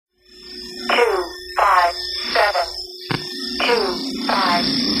5,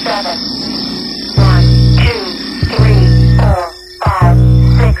 7. 1, 2, 3, 4, 5,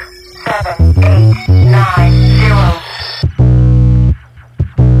 6, 7, 8, 9, 0.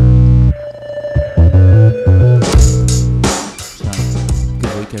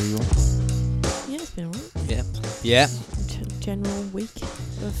 Good week, everyone. Yeah, it's been alright. Yeah. General week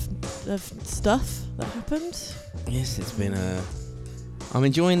of stuff that happened. Yes, it's been I'm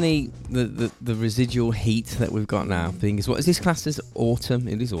enjoying the residual heat that we've got now. Being as what is this classed as autumn?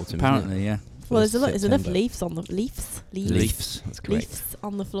 It is autumn. Apparently, isn't it? yeah. Well, there's enough September. leaves on the leaves. That's correct. Leaves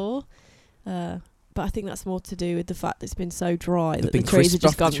on the floor. But I think that's more to do with the fact that it's been so dry They've that the been trees have crisped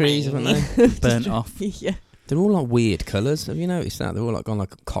just off gone the trees, haven't they? Burnt off. Yeah. They're all like weird colours. Have you noticed that? They're all like gone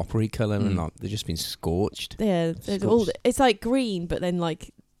like a coppery colour and Mm. like they've just been scorched. Yeah, they're all, Scorched. it's like green, but then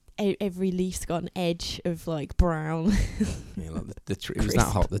like every leaf's got an edge of like brown. Yeah, like it was that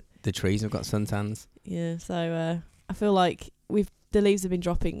hot. The trees have got suntans. Yeah, so I feel like the leaves have been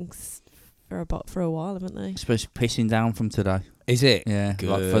dropping for a while, haven't they? It's supposed to be pissing down from today. Is it? Yeah, like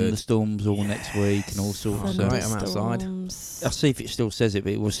Good. thunderstorms all next week and all sorts. Thunder- So Right, I'm outside. Thunderstorms. I'll see if it still says it,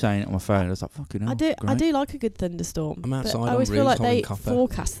 but it was saying it on my phone. I was like, fucking hell. I do like a good thunderstorm. I'm outside but I on always feel roofs like holding they copper.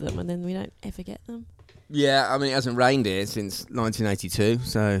 forecast them and then we don't ever get them. Yeah, I mean it hasn't rained here since 1982.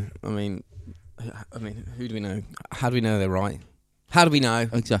 So I mean, who do we know? How do we know they're right? How do we know?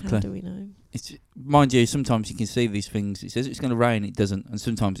 Exactly. How do we know? It's, mind you, sometimes you can see these things. It says it's going to rain, it doesn't. And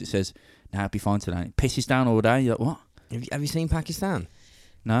sometimes it says, nah, it'll be fine today. It pisses down all day. You're like, what? Have you seen Pakistan?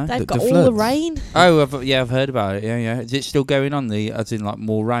 No? They've The got all the floods. rain. Oh, I've heard about it. Yeah. Is it still going on? As in, like,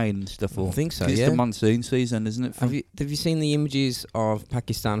 more rain and stuff? Or? I think so. 'Cause it's Yeah. the monsoon season, isn't it? Have you seen the images of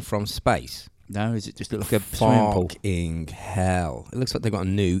Pakistan from space? No, is it just look like a swimming pool? Fucking hell! It looks like they've got a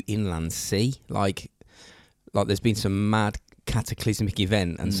new inland sea. Like there's been some mad cataclysmic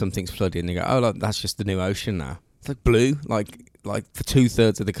event and something's flooded, and you go, oh, like, that's just the new ocean now. It's like blue, like for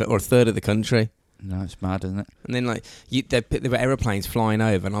 2/3 of or a third of the country. No, it's mad, isn't it? And then like there were aeroplanes flying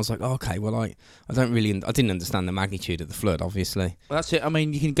over, and I was like, oh, okay, well, I didn't understand the magnitude of the flood, obviously. Well, that's it. I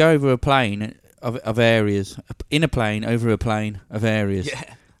mean, you can go over a plane of areas, in a plane, over a plane of areas,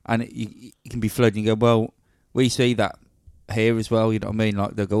 and you can be flooding. You go, well, we see that here as well, you know what I mean?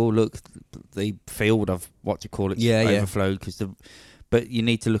 Like, they'll go, oh, look, the field of, overflowed, but you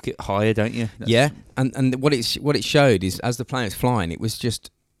need to look at higher, don't you? And what it showed is, as the plane was flying, it was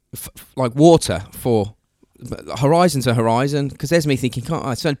just like water for horizon to horizon, because there's me thinking,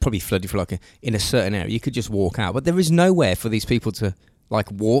 it's only probably flooded for in a certain area, you could just walk out, but there is nowhere for these people to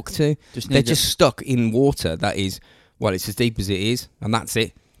like walk to. They're just stuck in water that is, well, it's as deep as it is, and that's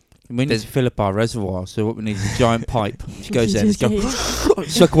it. We need to fill up our reservoir, so what we need is a giant pipe which goes there and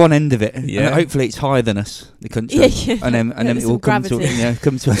suck one end of it, and hopefully it's higher than us, the country, and then it will come to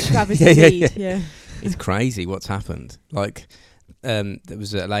us. Gravity. Yeah. It's crazy what's happened. Like, there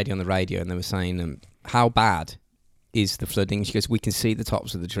was a lady on the radio, and they were saying, how bad is the flooding? She goes, we can see the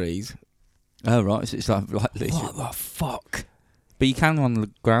tops of the trees. Oh, right, so it's like this. What the fuck? But you can on the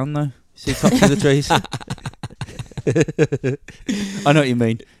ground, though. See tops of the trees. I know what you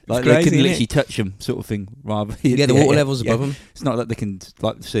mean. Like, crazy, they can innit? literally touch them, sort of thing. Rather, Yeah, the water levels above them. It's not that they can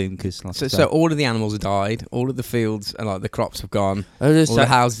like see them, because So all of the animals have died. All of the fields and like the crops have gone. all All the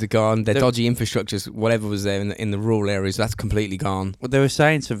houses are gone. Their dodgy infrastructures, whatever was there in the rural areas, that's completely gone. Well, they were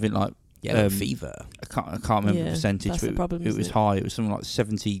saying something like, fever. I can't remember the percentage, that's the but problem, it was isn't it? high. It was something like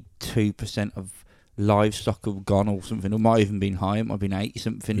 72% of livestock have gone, or something. It might have even been high. It might have been 80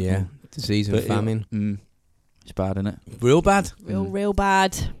 something. Yeah, disease and famine. It's bad, isn't it? Real bad. Real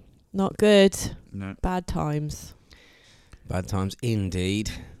bad. Not good. No. Bad times. Bad times indeed.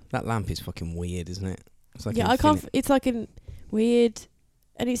 That lamp is fucking weird, isn't it? It's like I can't. It's like a weird,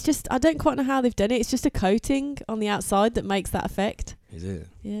 and it's just, I don't quite know how they've done it. It's just a coating on the outside that makes that effect. Is it?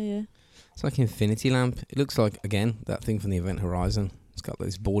 Yeah. It's like infinity lamp. It looks like, again, that thing from the Event Horizon. It's got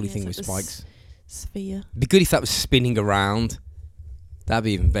this bally thing with it's like spikes. Sphere. It'd be good if that was spinning around. That'd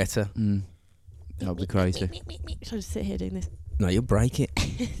be even better. That would be crazy. Should I just sit here doing this? No, you'll break it.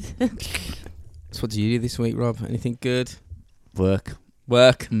 So what do you do this week, Rob? Anything good? Work.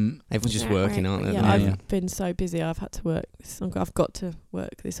 Everyone's just working, aren't they? Yeah, at the moment? I've been so busy. I've had to work. I've got to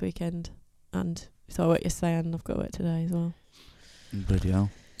work this weekend, and so I worked yesterday, and I've got to work today as well. Bloody hell.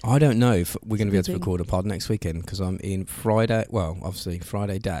 I don't know if we're going to be able to Busy. record a pod next weekend, because I'm in Friday. Well, obviously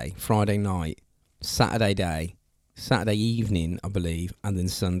Friday day, Friday night, Saturday day, Saturday evening, I believe, and then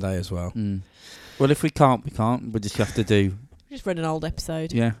Sunday as well. Well, if we can't, we can't. We'll just have to do. Just run an old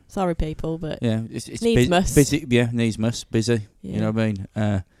episode. Yeah. Sorry, people, but Yeah. It's Needs must. busy. Yeah, needs must. Busy. yeah. You know what I mean?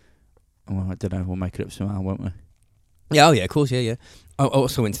 Well, I don't know. We'll make it up somehow, won't we? Yeah, of course, yeah. I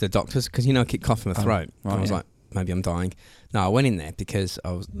also went to the doctors because I keep coughing my throat. right, And I was yeah. like, maybe I'm dying. No, I went in there because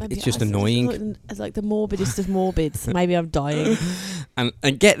Maybe it's just as annoying. As like the morbidest of morbids. Maybe I'm dying.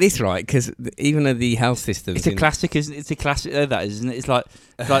 And get this right, because even though the health systems, It's a classic, isn't it? It's a classic, that isn't it? It's like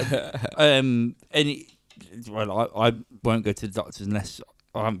any. Well, I won't go to the doctors unless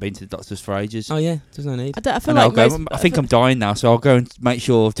I haven't been to the doctors for ages. Oh yeah, there's no need. I feel And I'll like go. most, I think I'm dying now, so I'll go and make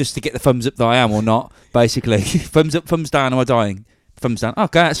sure just to get the thumbs up that I am or not. Basically, thumbs up, thumbs down. Am I dying? Thumbs down.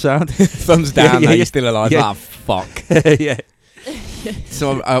 Okay, that's sound. Thumbs down. Yeah, no, yeah. you're still alive. Yeah. Ah, fuck. Yeah.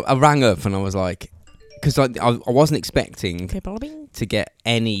 So I rang up and I was like, because I wasn't expecting Okay, bing. to get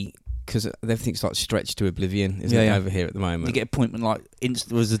any, because everything's like stretched to oblivion, isn't Yeah, it, yeah. over here at the moment? You get appointment like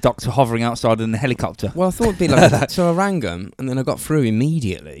there was a doctor hovering outside in the helicopter. Well, I thought it'd be like that. So I rang them and then I got through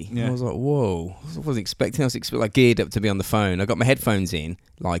immediately. Yeah. I was like, whoa. I wasn't expecting. I was like geared up to be on the phone. I got my headphones in,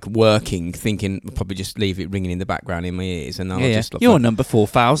 like working, thinking I'll probably just leave it ringing in the background in my ears. And then I just You're number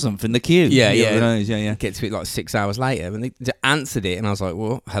 4,000th in the queue. Yeah, You yeah. know, yeah. get to it like 6 hours later. And they answered it and I was like,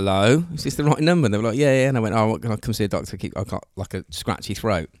 well, hello? Is this the right number? And they were like, yeah. And I went, oh, can I come see a doctor? I've got like a scratchy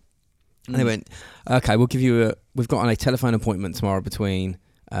throat. And they went, okay, we'll give you we've got a telephone appointment tomorrow between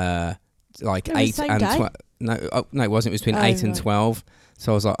like Oh, it was 8 same and day? 12. No, it wasn't. It was between Oh, 8 and right. 12.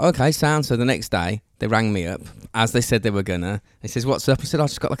 So I was like, okay, sound. So the next day, they rang me up, as they said they were gonna. He says, what's up? I said, I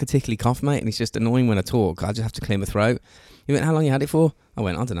just got like a tickly cough, mate, and it's just annoying when I talk. I just have to clear my throat. He went, how long you had it for? I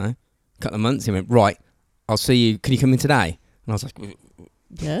went, I don't know, a couple of months. He went, right, I'll see you. Can you come in today? And I was like,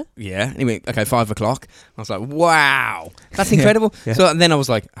 Yeah. yeah. And he went, okay, 5 o'clock. I was like, wow, that's incredible. Yeah. So then I was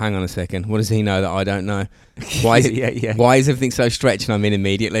like, hang on a second. What does he know that I don't know? Why is it, yeah. why is everything so stretched and I'm in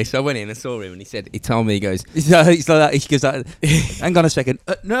immediately? So I went in and saw him and he told me, he goes, It's like that. He goes, hang on a second.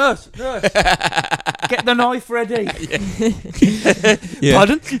 Nurse, get the knife ready. Yeah.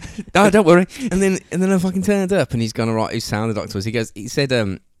 Pardon? No, don't worry. and then I fucking turned up and he's gone, all right, whose sound the doctor was. He said,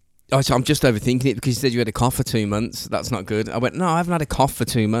 so I'm just overthinking it because you said you had a cough for 2 months. That's not good. I went, no, I haven't had a cough for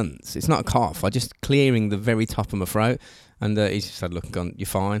 2 months. It's not a cough. I'm just clearing the very top of my throat. And he's just had a look and gone, you're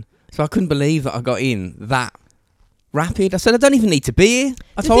fine. So I couldn't believe that I got in that rapid. I said, I don't even need to be here.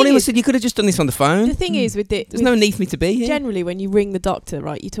 I The told thing him, I is- said, you could have just done this on the phone. The thing is with There's no need for me to be here. generally when you ring the doctor,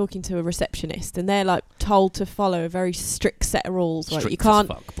 right, you're talking to a receptionist and they're like told to follow a very strict set of rules. Right, Strict you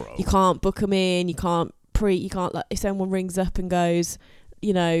can't as fuck, bro. you can't book them in. You can't like if someone rings up and goes,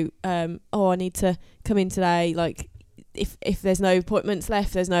 you know, oh, I need to come in today. Like if there's no appointments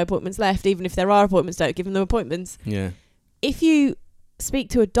left, there's no appointments left. Even if there are appointments, don't give them the appointments. Yeah. If you speak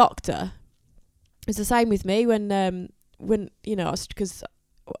to a doctor, it's the same with me when you know, because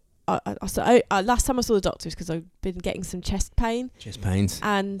I last time I saw the doctor was because I've been getting some chest pain Chest pains.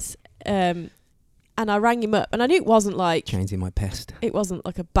 and I rang him up and I knew it wasn't like Changing my pest. it wasn't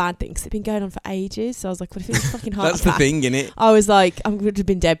like a bad thing because it'd been going on for ages. So I was like, what if it's fucking heart That's the attack? thing, innit? I was like, I would have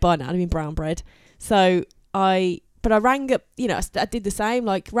been dead by now. I'd have been brown bread. So I rang up, you know, I did the same,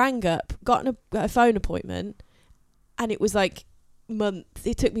 like rang up, got a phone appointment, and it was like months.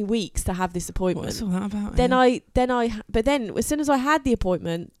 It took me weeks to have this appointment. What's all that about? But then as soon as I had the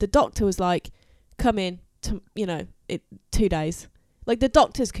appointment, the doctor was like, come in, 2 days. Like the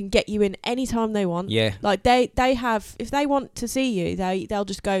doctors can get you in any time they want. Yeah. Like they have, if they want to see you, they'll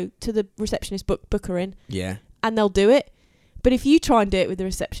just go to the receptionist, book her in, Yeah. and they'll do it. But if you try and do it with the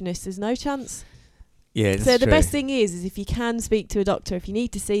receptionist, there's no chance. Yeah. That's So the true. best thing is if you can speak to a doctor, if you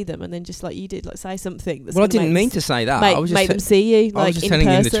need to see them, and then just like you did, like say something. That's Well, I gonna didn't make mean them to say that. Make, I was just make them see you, I like was just in telling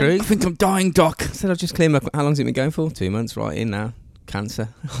him person. the I truth. think I'm dying, Doc. I said I've just cleared my. How long's it been going for? 2 months, right in now. Cancer.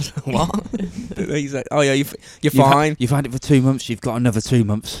 I was like, what? He's like, oh yeah, you're You've fine. You've had it for 2 months. You've got another 2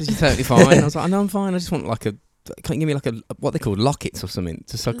 months. You're totally fine. I was like, no, I'm fine. I just want like a. Can't you give me like a what they call lockets or something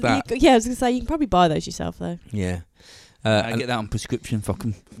to suck that? Yeah, I was gonna say you can probably buy those yourself though. Yeah. I And- get that on prescription. Fuck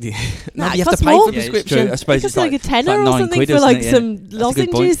 'em. yeah. Nah, No, it you have costs to pay more. for Yeah, it's prescription. true. I suppose It's it's like a tenner like or 9 something quid, for isn't like it? Yeah. some That's a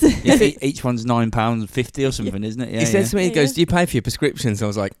good point. lozenges. Yeah, each one's £9.50 or something, isn't it? Yeah. He said to me, he Yeah. goes, "Do you pay for your prescriptions?" I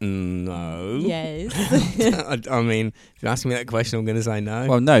was like, no. Yes. I mean, if you ask me that question, I'm going to say no.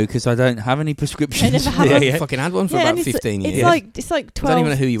 Well, no, because I don't have any prescriptions. never have I a- haven't fucking had one for Yeah, about and it's- 15 years. It's like 12. I don't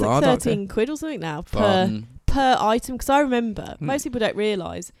even know who you it's are, like doctor. 13 quid or something now Mm. per item. Because I remember Hmm. most people don't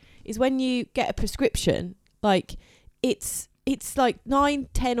realise is when you get a prescription, like it's like 9,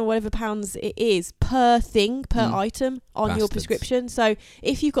 10 or whatever pounds it is per thing per Mm. item on your Bastards. prescription. So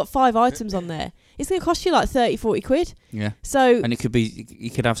if you've got 5 items on there, it's going to cost you like 30, 40 quid. Yeah. So And it could be, you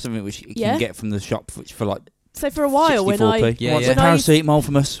could have something which you Yeah. can get from the shop which for like for a while when 64p. Yeah, What's yeah. a paracetamol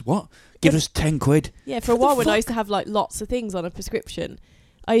from us? What? Give us 10 quid. for a while when I used to have like lots of things on a prescription,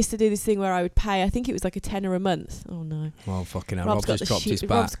 I used to do this thing where I would pay, I think it was like a tenner a month. Oh no. Well, fucking hell, Rob's Rob got just the dropped his shit.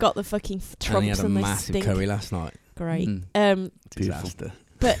 back. Rob's got the fucking And he trumps had a and they massive stink. curry last night. Great. Mm. Um, Beautiful. Disaster.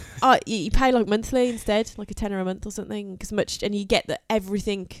 But you pay like monthly instead, like a tenner a month or something, and you get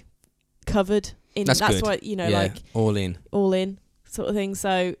everything covered in. That's good. what yeah, like all in sort of thing.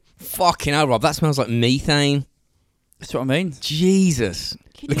 So fucking hell, Rob, that smells like methane. That's what I mean. Jesus.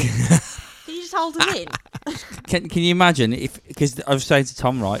 can you just hold it in? Can you imagine if, because I was saying to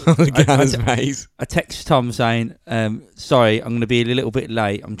Tom, right, Gallon's face. I text Tom saying, sorry, I'm going to be a little bit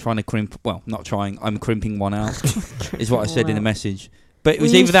late. I'm trying to crimp. Well, not trying. I'm crimping one out, is what I said in the message. But it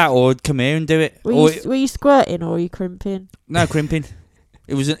was either that or come here and do it. Were you squirting or were you crimping? No, crimping.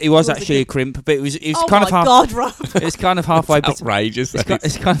 It was actually a crimp, but it was oh kind of half. God, Rob. It's kind of halfway. Outrageous.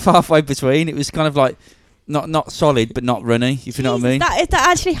 It's kind of halfway between. It was kind of like not solid, but not runny. If you know what I mean. That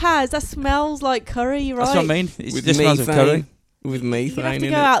actually that smells like curry. You're right. That's what I mean. It With just smells of curry. With methane. You have to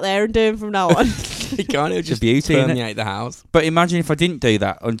in go it. out there and do them from now on. You can't. It'll just beauty, innit? permeate the house. But imagine if I didn't do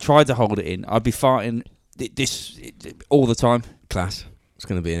that and tried to hold it in, I'd be farting this all the time. Class. It's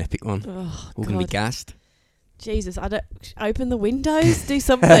going to be an epic one. Oh, We're going to be gassed. Jesus, I don't open the windows, do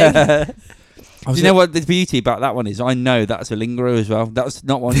something. Do you know what the beauty about that one is? I know that's a lingerer as well. That's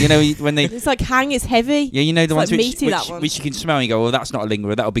not one. You know when they. It's like it's heavy. Yeah, you know the ones like meaty, which you can smell and you go, well, that's not a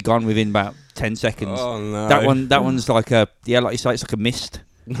lingerer. That'll be gone within about 10 seconds. Oh no. That one's like like you say, it's like a mist.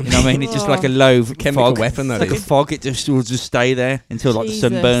 You know what I mean? It's just like a low chemical fog. weapon. That It's like a fog. It just will just stay there until like the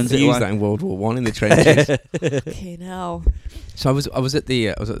sun Jesus. burns They it used away. that in World War One in the trenches. Fucking hell. So I was at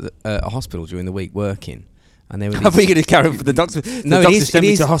a hospital during the week working, and they were. Are we going to carry on for the doctor? No, the it doctor is. sent It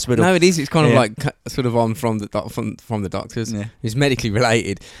me is to hospital. No, it is. It's kind of Yeah. like sort of on from the doctors. Yeah. It's medically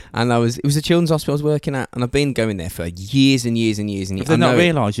related, and it was a children's hospital I was working at, and I've been going there for years and years and years and years. Have they not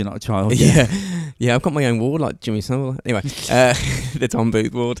realised you're not a child? Yeah, I've got my own ward like Jimmy Savile. Anyway, the Tom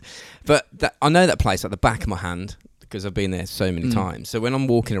Booth ward, but I know that place like the back of my hand because I've been there so many times. So when I'm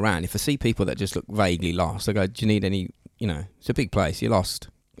walking around, if I see people that just look vaguely lost, I go, "Do you need any?" You know, it's a big place. You're lost.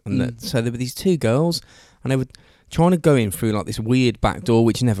 And so there were these two girls, and they were trying to go in through like this weird back door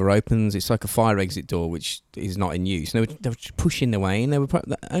which never opens. It's like a fire exit door which is not in use. And they were just pushing their way in. They were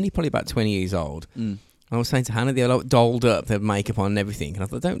only probably about 20 years old. And I was saying to Hannah, they were like dolled up, they had makeup on and everything. And I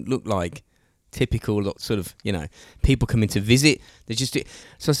thought, they don't look like typical sort of, people coming to visit. They just.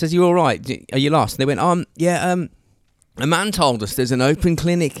 So I said, "You all right? Are you lost?" And they went, yeah, a man told us there's an open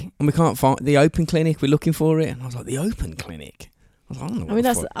clinic and we can't find the open clinic. We're looking for it. And I was like, the open clic? I was like, I don't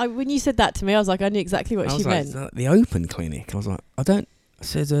know. I mean, when you said that to me, I was like, I knew exactly what she meant. Is that the open clinic? I was like, I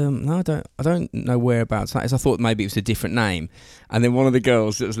said, no, I don't know whereabouts that is. I thought maybe it was a different name. And then one of the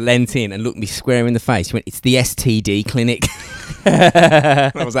girls that was leant in and looked me square in the face, she went, "It's the STD clinic."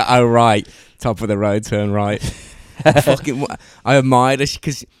 I was like, oh, right. Top of the road, turn right. I admired her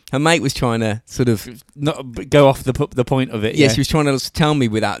because her mate was trying to sort of not go off the point of it. Yeah, she was trying to tell me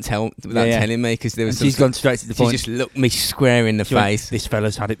without telling me because there was. She's gone straight to the point. She just looked me square in the face. This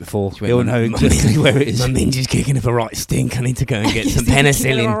fella's had it before. She He'll know exactly where it is. My minge is kicking up a right stink. I need to go and get some A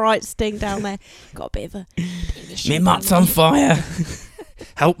penicillin. right sting down there. Got a bit of a. My mutt's on fire.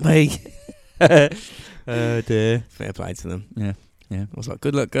 Help me. Oh dear. Fair play to them. Yeah. I was like,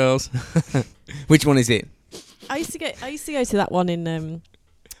 good luck, girls. Which one is it? I used to go to that one in.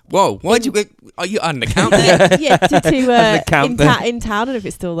 Whoa! Why'd you? Are you on an account there? Yeah, account there. in town, and if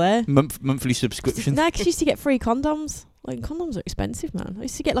it's still there. Monthly subscription. No, because you used to get free condoms. Like, condoms are expensive, man. I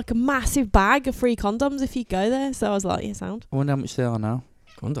used to get like a massive bag of free condoms if you go there. So I was like, yeah, sound. I wonder how much they are now.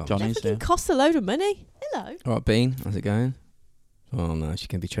 Condom. Johnny's It costs a load of money. Hello. All right, Bean. How's it going? Oh no, she's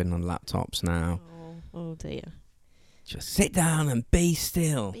gonna be trading on laptops now. Oh dear. Just sit down and be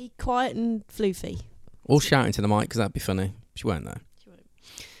still. Be quiet and floofy. All shouting to the mic because that'd be funny. She won't though.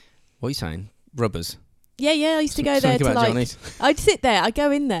 What are you saying? Rubbers. Yeah. I used to go there to I'd sit there. I'd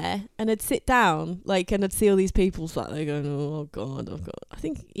go in there and I'd sit down, and I'd see all these people sat there going, "Oh God,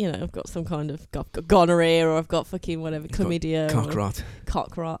 I've got some kind of got gonorrhea or I've got fucking whatever chlamydia,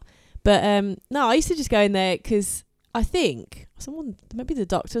 cock rot." But no, I used to just go in there because I think maybe the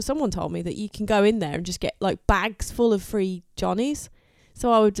doctor, someone told me that you can go in there and just get like bags full of free Johnnies.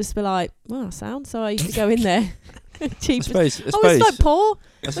 So I would just be like, "Well, sound." So I used to go in there. Cheap. I was like poor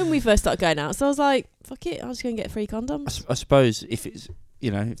when we first started going out. So I was like, "Fuck it, I'll just go and get free condoms." I suppose if it's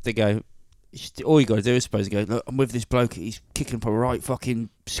if they go, all you got to do is suppose go. Look, I'm with this bloke. He's kicking up a right fucking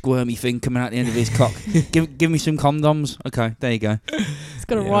squirmy thing coming out the end of his cock. Give me some condoms. Okay, there you go. It's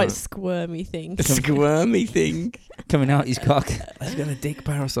got a right squirmy thing. A squirmy thing coming out his cock. He's got a dick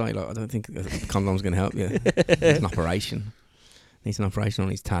parasite. Like, I don't think a condom's going to help you. It's an operation. Needs an operation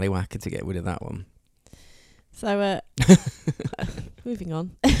on his tallywhacker to get rid of that one. So, moving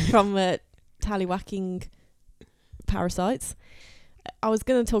on from tallywhacking parasites, I was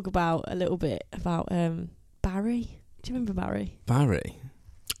going to talk a little bit about Barry. Do you remember Barry? Barry?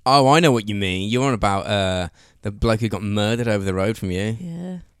 Oh, I know what you mean. You're on about the bloke who got murdered over the road from you,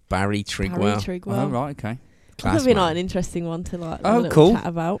 Yeah. Barry Trigwell. Harry Oh, Trigwell. right, okay. That Class would be man. like an interesting one to like Oh, have a little cool. chat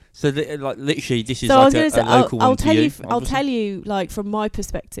about. So, like, literally, this is So I was like going to say, a local I'll one to tell you, I'll obviously. tell you, like from my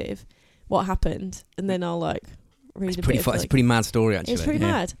perspective, what happened, and then I'll like read It's a pretty bit. fu- Of, It's a like, pretty mad story, actually. it's pretty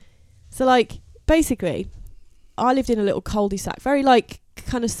Yeah. mad. So like basically, I lived in a little cul-de-sac, very like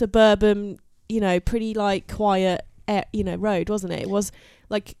kind of suburban, pretty like quiet, road, wasn't it? It was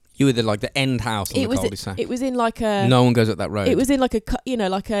like You were the end house on it the was. cul-de-sac. It was in like a. No one goes up that road. It was in like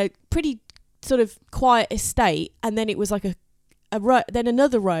a pretty sort of quiet estate, and then it was like a road, then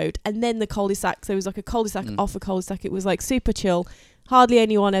another road, and then the cul-de-sac. So it was like a cul-de-sac off a cul-de-sac. It was like super chill. Hardly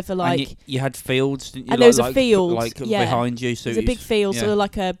anyone ever And like. you had fields, didn't you? And there was a field, like yeah. behind you. So There's a big field, yeah. so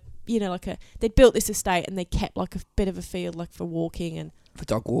like a they'd built this estate and they kept like a bit of a field like for walking and for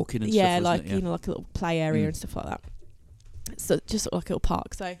dog walking and yeah, stuff. like wasn't it? like a little play area Mm. and stuff like that. So just sort of like a little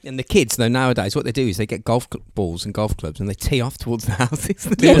park. So And the kids, though, nowadays, what they do is they get balls and golf clubs and they tee off towards the houses.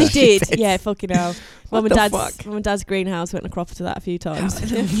 yeah, they did. Yeah, fucking hell. What Mum the and fuck? Dad's greenhouse went across to that a few times.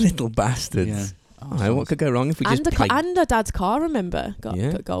 Little bastards. Yeah. Oh, what could go wrong if we just and, play? and our dad's car, remember? Got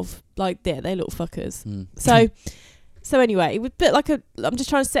Yeah. put golf. Like, yeah, they little fuckers. Mm. So anyway, it was a bit like I'm just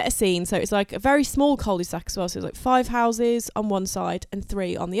trying to set a scene. So it's like a very small cul-de-sac as well. So it's like 5 houses on one side and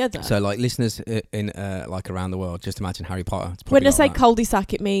 3 on the other. So, like, listeners in around the world, just imagine Harry Potter. It's When probably I say like that.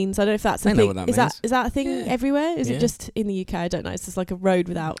 cul-de-sac, it means I don't know if that's I a know thing. what that is means. that a thing Yeah. everywhere? Is Yeah. it just in the UK? I don't know. It's just like a road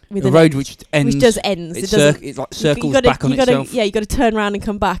with A an road end, which ends. which does ends. It It doesn't. it like circles gotta, back on you gotta, itself. Yeah, you got to turn around and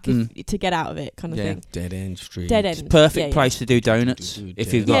come back Mm. to get out of it, kind of Yeah. thing. Dead end street. Dead It's end. a perfect Yeah, place to do donuts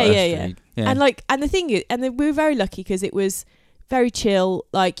if you've Yeah, got. yeah. Yeah. And and the thing is, we were very lucky because it was very chill.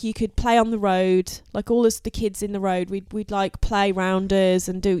 Like you could play on the road, like all us the kids in the road. We'd like play rounders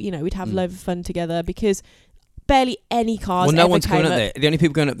and do we'd have Mm. loads of fun together because barely any cars. Well, no ever one's came going up up. there. The only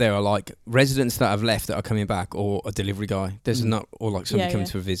people going up there are like residents that have left that are coming back, or a delivery guy. There's Mm. not, or like somebody Yeah, coming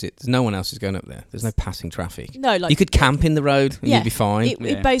yeah. to a visit. There's no one else is going up there. There's no passing traffic. No, like You could camp in the road and Yeah. you'd be fine. it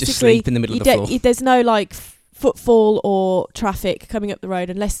Yeah. basically Just sleep in the middle you of the don't- floor. there's no like footfall or traffic coming up the road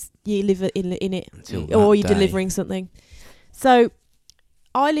unless you live in it Until or that you're day. delivering something. So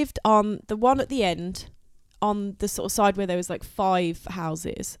I lived on the one at the end, on the sort of side where there was like 5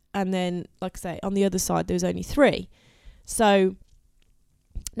 houses, and then like I say on the other side there was only 3. So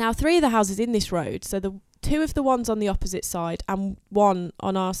now 3 of the houses in this road, so the 2 of the ones on the opposite side and 1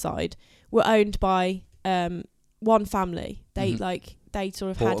 on our side were owned by one family. They Mhm. they sort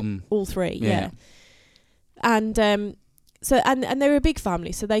of Bought had 'em. all 3, Yeah. yeah. And so and they were a big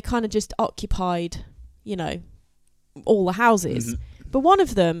family, so they kind of just occupied, all the houses. Mhm. But one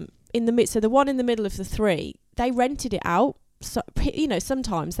of them so the one in the middle of the 3, they rented it out. So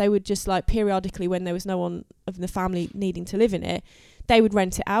sometimes they would just like periodically, when there was no one of the family needing to live in it, they would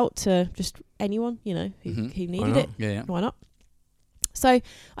rent it out to just anyone who Mhm. who Why needed not? it. Yeah. Why not? So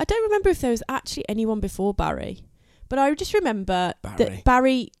I don't remember if there was actually anyone before Barry, but I just remember Barry. that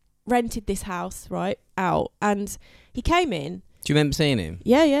Barry rented this house out, and he came in. Do you remember seeing him?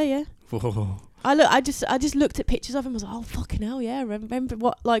 Yeah. Whoa. I just looked at pictures of him. I was like, oh fucking hell, yeah. Remember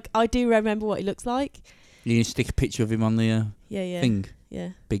I do remember what he looks like. You need to stick a picture of him on the Yeah. thing. Yeah.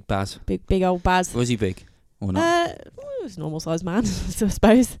 Big Baz. Big old Baz. Was he big or not? He was a normal sized man, so I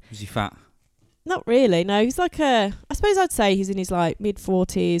suppose. Was he fat? Not really. No, he's like I suppose I'd say he's in his like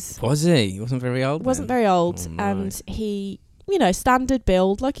mid-40s. Was he? He wasn't very old. Wasn't then? very old, Oh, no. and he, standard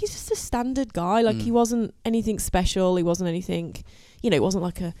build. Like he's just a standard guy. Like he wasn't anything special. He wasn't anything. He wasn't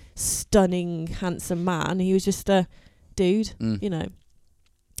like a stunning, handsome man. He was just a dude. Mm.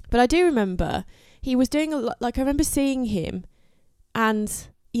 But I do remember he was doing a lot. Like I remember seeing him, and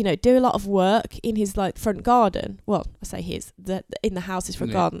do a lot of work in his like front garden. Well, I say in the house's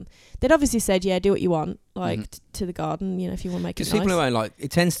front Yeah. garden. They'd obviously said, yeah, do what you want, like Mhm. to the garden. If you want to make it Because nice. people who own, it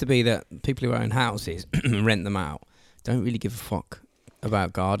tends to be that people who own houses rent them out, don't really give a fuck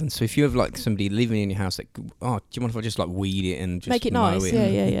about gardens. So if you have somebody living in your house, do you mind if I just weed it and just Make it mow nice, it yeah,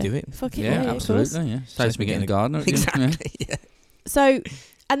 and yeah, yeah. do it? Fuck it, Yeah, yeah, of course. absolutely. Yeah. Saves me getting a gardener. Exactly. Yeah. So,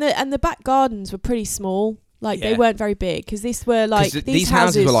 and the back gardens were pretty small. Like they Yeah. weren't very big because these were 'Cause these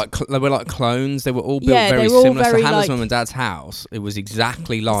houses were they were like clones. They were all built Yeah, very they were all similar. very, So Hannah's like- mum and dad's house, it was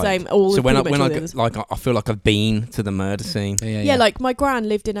exactly like. same. All So when I pretty much all the others. I feel like I've been to the murder scene. Yeah, like my gran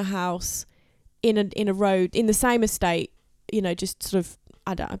lived in a house in a road in the same estate. Just sort of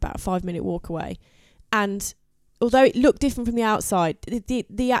about a 5-minute walk away, and although it looked different from the outside,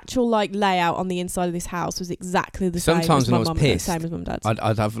 the actual layout on the inside of this house was exactly the same. Sometimes as when I my was mum, pissed, same as mum and dad's.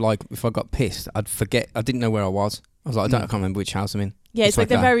 I'd have if I got pissed, I'd forget. I didn't know where I was. I was like, I can't remember which house I'm in. Yeah, it's like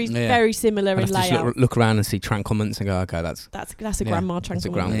they're very very similar I'd in have to just layout. look around and see Tranquilments and go, okay, that's That's a yeah, grandma that's a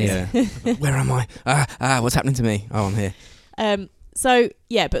Tranquilment. yeah. Where am I? What's happening to me? Oh, I'm here. So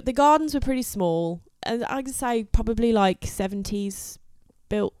yeah, but the gardens were pretty small, and I could say probably like 70s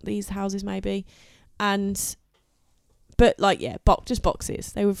built, these houses maybe, but like just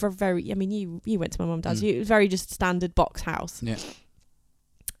boxes. They were very. I mean, you went to my mum and dad's. It was very just standard box house. Yeah.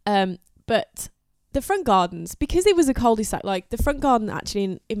 But the front gardens, because it was a cul-de-sac, like the front garden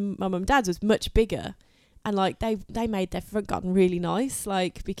actually in my mum and dad's was much bigger, and like they made their front garden really nice,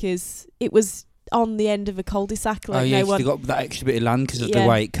 like because it was on the end of a cul-de-sac. Like you got that extra bit of land because of the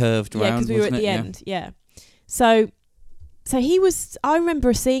way it curved around. Yeah, because we were at the end. Yeah. So I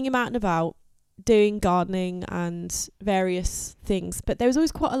remember seeing him out and about doing gardening and various things, but there was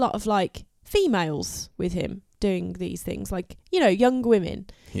always quite a lot of like females with him doing these things, like young women.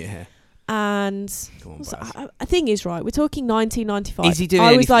 Yeah. And the thing is, right, we're talking 1995. Is he doing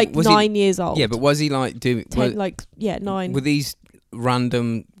I was anything? like 9 years old. Yeah, but was he like doing 9? with these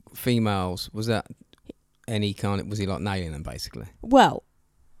random females? Was that any kind? Was he like nailing them basically? Well,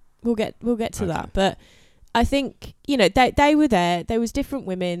 we'll get to that, but I think they were there. There was different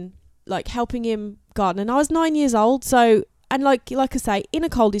women like helping him garden, and I was 9 years old. So, and like I say, in a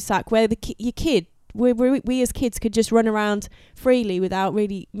cul-de-sac where your kid. We as kids could just run around freely without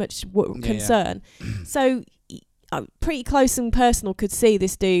really much concern. So pretty close and personal, could see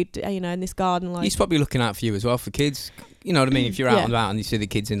this dude, in this garden. Like, he's probably looking out for you as well for kids. You know what I mean? If you're out and about and you see the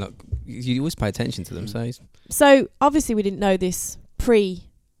kids in, like, you always pay attention to them. So obviously we didn't know this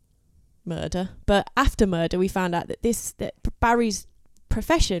pre-murder, but after murder we found out that Barry's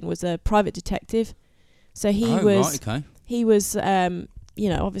profession was a private detective. So he was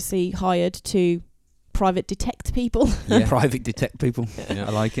obviously hired to private detect people. Yeah. Private detect people. Yeah.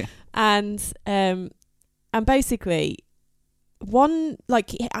 I like it. And basically I don't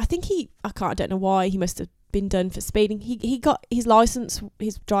know why he must have been done for speeding. He got his license,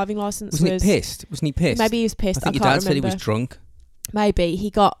 his driving license. Wasn't he pissed? Maybe he was pissed. I think your can't dad said he remember. was drunk. Maybe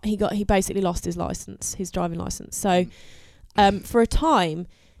he basically lost his license, his driving license. So for a time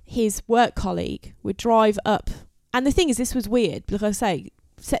his work colleague would drive up. And the thing is, this was weird, because I say,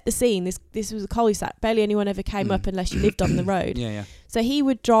 set the scene, this was a cul-de-sac. Barely anyone ever came up unless you lived on the road. Yeah. So he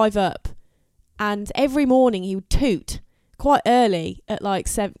would drive up, and every morning he would toot quite early at like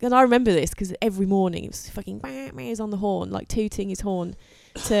 7. And I remember this because every morning it was fucking he was on the horn, like tooting his horn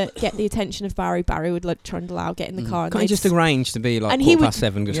to get the attention of Barry. Barry would like trundle get in the car. Can't you just arrange to be like and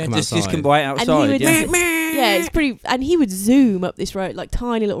 7:15, just come outside? Just come right outside. And he would, it's pretty. And he would zoom up this road, like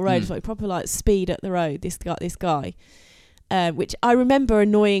tiny little road, like proper like speed up the road. This guy. Which I remember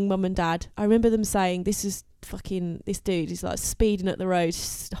annoying mum and dad. I remember them saying, this dude is like speeding up the road,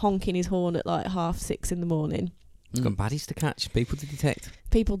 honking his horn at like 6:30 in the morning. He's got baddies to catch, people to detect.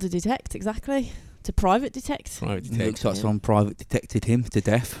 People to detect, exactly. To private detect. Looks like someone private detected him to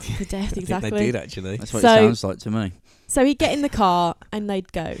death. To death, exactly. I think they did, actually. That's what it sounds like to me. So he'd get in the car and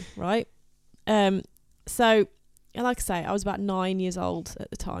they'd go, right? So, like I say, I was about 9 years old at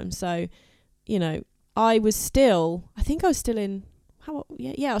the time. So, I was still in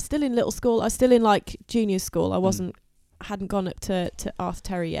little school. I was still in like junior school. I hadn't gone up to Arthur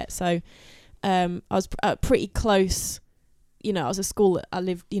Terry yet. So I was pretty close. I was a school that I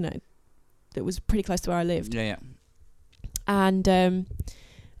lived, that was pretty close to where I lived. Yeah. And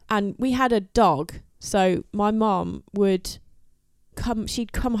we had a dog. So my mum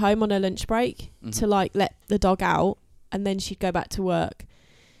she'd come home on her lunch break to like let the dog out, and then she'd go back to work.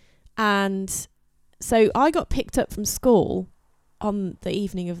 And so I got picked up from school on the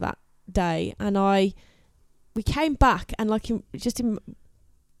evening of that day, and we came back, and like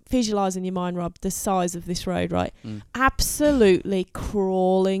visualise in your mind, Rob, the size of this road, right? Absolutely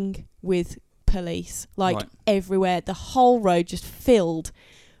crawling with police, like everywhere. The whole road just filled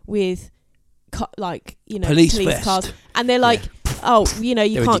with police cars, and they're like,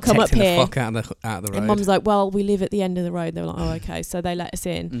 you can't come up here. The fuck out of the road. And Mum's like, well, we live at the end of the road. They were like, oh, okay. So they let us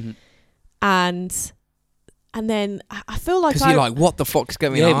in. And then I feel like because you're like, what the fuck's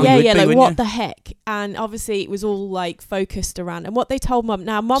going on? Yeah, like what the heck? And obviously it was all like focused around. And what they told Mum,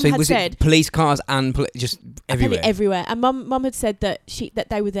 now Mum had said police cars and just everywhere. Everywhere. And Mum had said that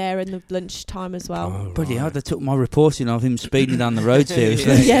they were there in the lunchtime as well. Oh, Bloody hell, they took my reporting of him speeding down the road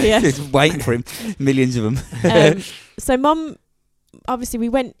seriously. Yeah. Just waiting for him, millions of them. So Mum, obviously we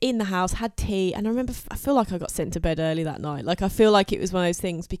went in the house, had tea, and I feel like I got sent to bed early that night. Like I feel like it was one of those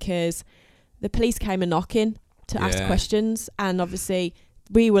things because the police came a knocking to ask questions, and obviously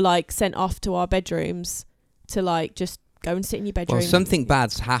we were like sent off to our bedrooms to like just go and sit in your bedroom. Well, something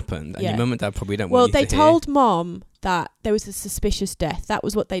bad's happened, and your mum and dad probably don't well, want you to they told Mum that there was a suspicious death. That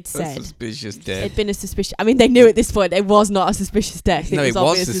was what they'd A said. suspicious It'd death. been a suspicious. I mean, they knew at this point it was not a suspicious death. No, it was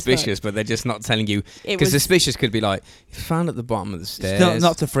obvious as fuck. suspicious, but they're just not telling you. It Because was suspicious could be like, it's found at the bottom of the stairs. It's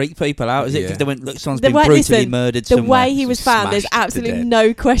not to freak people out, is it? Because Yeah. they went, look, someone's The been way- brutally listen, murdered the somewhere. way he was found. There's Smashed to absolutely death.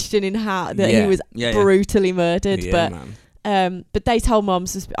 no question in how that Yeah. he was Yeah, yeah. brutally murdered. Yeah, but man. But they told mum,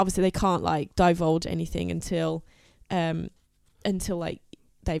 obviously they can't like divulge anything until like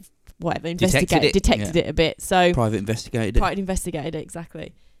they've whatever detected it a bit. So Private investigated it. private investigated it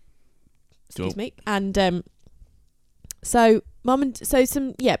exactly. Excuse Cool. me. And so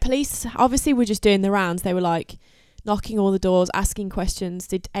police obviously were just doing the rounds. They were like knocking all the doors, asking questions.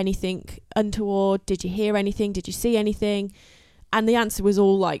 Did anything untoward? Did you hear anything? Did you see anything? And the answer was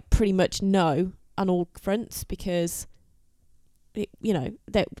all like pretty much no on all fronts because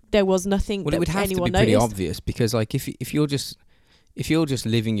there was nothing Well, that it would have to be anyone pretty noticed. obvious because, like, if you're just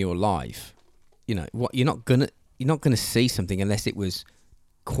living your life, what you're not gonna see something unless it was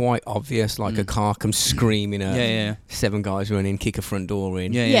quite obvious, like a car comes screaming at Yeah. 7 guys run in, kick a front door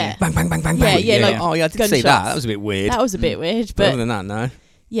in, Yeah. bang, bang, bang, bang, Yeah, bang. yeah, like oh yeah, I did see that. gunshots. That was a bit weird. That was a bit weird, But but other than that, no.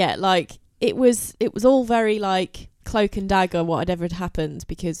 yeah, like it was all very like cloak and dagger whatever had happened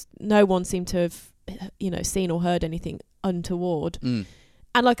because no one seemed to have seen or heard anything untoward. Mm.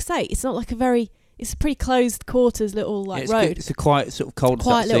 And like I say, it's not like it's a pretty closed quarters little like it's road. Good. It's a quiet sort of cul-de-sac.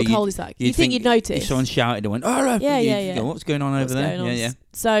 Quiet little so cul-de-sac. You think you'd notice? If someone shouted and went, "Oh, right," Yeah, you yeah. go, what's going on What's over there? going on? Yeah.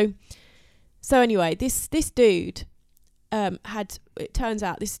 So anyway, this dude had, it turns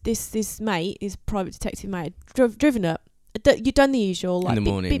out this mate, his private detective mate, driven up. You'd done the usual, like In the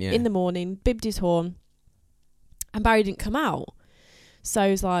morning, yeah. in the morning, bibbed his horn, and Barry didn't come out. So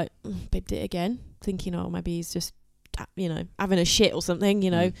he was like, bibbed it again, thinking, oh, maybe he's just, having a shit or something,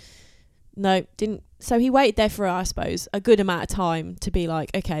 No, didn't. So he waited there for, I suppose, a good amount of time to be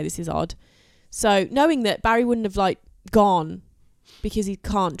like, okay, this is odd. So knowing that Barry wouldn't have like gone because he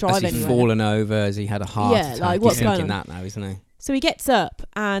can't drive Has he anywhere. fallen over? Has he had a heart Yeah, attack? like, what's He's going thinking on? that now, isn't he? So he gets up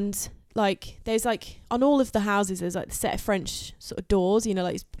and like there's like on all of the houses there's like a set of French sort of doors,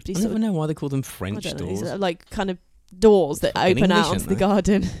 like these I sort never of, know why they call them I French don't know, these doors. are like kind of doors that Fucking open out English, onto the aren't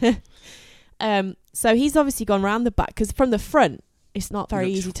garden. So he's obviously gone round the back because from the front it's not very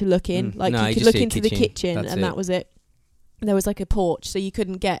Looks- easy to look in. Like No, you you could just look see a into the kitchen. kitchen That's and it. that was it. There was like a porch, so you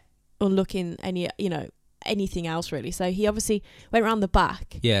couldn't get unlooking any, anything else really. So he obviously went round the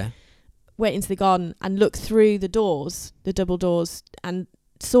back, Yeah. went into the garden and looked through the doors, the double doors, and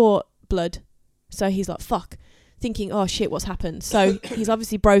saw blood. So he's like, fuck, thinking, oh shit, what's happened? So he's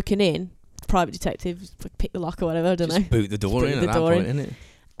obviously broken in, private detective, pick the lock or whatever, I don't Just know. boot the door Boot in the at that door point, in. isn't it?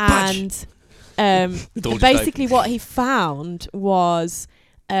 And Door just basically what he found was,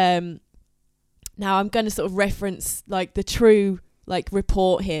 now I'm going to sort of reference like the true like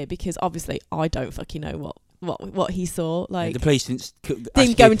report here because obviously I don't fucking know what he saw. Like The police didn't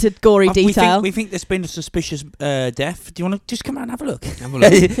didn't go into gory detail. We think there's been a suspicious death. Do you want to just come out and have a look? Have a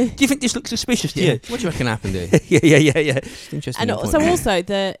look. Do you think this looks suspicious to Yeah. you? What do you reckon happened here? Yeah. It's interesting. And your point so there. also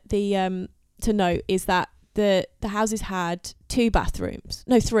the to note is that the houses had 2 bathrooms.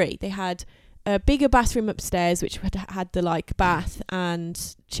 No, 3. They had a bigger bathroom upstairs which had the like bath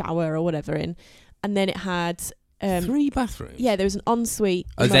and shower or whatever in, and then it had 3 bathrooms. yeah, there was an ensuite.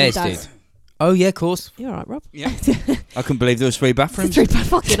 Oh, Mum and theirs Dad's- did. Oh yeah, of course. You all right, Rob? Yeah. I couldn't believe there was 3 bathrooms.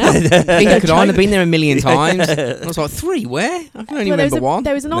 Fucking hell. I could I have been there a million times? Yeah. I was like, 3? Where? I can only Well, there was remember a- one.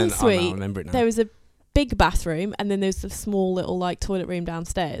 there was an And then- oh, no, I ensuite. remember it now. There was a big bathroom, and then there's a small little like toilet room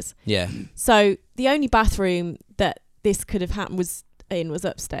downstairs. Yeah. So the only bathroom that this could have happened was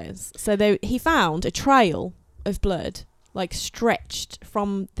upstairs. So he found a trail of blood like stretched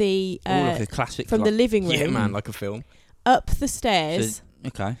from the Oh, like a classic. from the living room Yeah, man, like a film. up the stairs,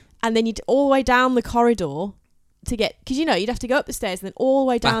 Okay. and then you'd all the way down the corridor to get, because you'd have to go up the stairs and then all the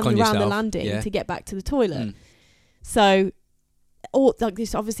way Back down on around the yourself, landing yeah. to get back to the toilet. Mm. So all like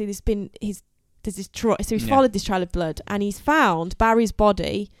this, obviously there's been so he's Yeah. followed this trail of blood, and he's found Barry's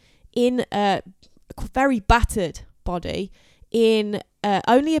body in a very battered body in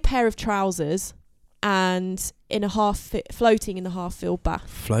only a pair of trousers and in a floating in a half-filled bath.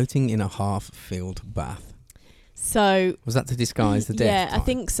 Floating in a half-filled bath. So Was that to disguise the death? yeah, I time?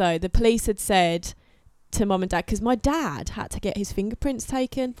 think so. The police had said to Mum and Dad, because my dad had to get his fingerprints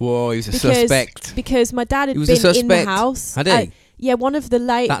taken Whoa, he was a because- suspect. because my dad had He was a been in the suspect. house. Had he? Yeah, one of the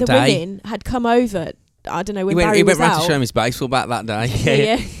That the day? women had come over. I don't know when He went, Barry he was went round out. to show him his baseball bat that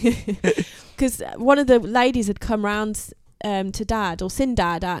day. Yeah, because one of the ladies had come round to Dad or seen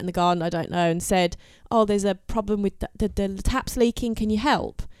Dad out in the garden, I don't know, and said, "Oh, there's a problem with the tap's leaking. Can you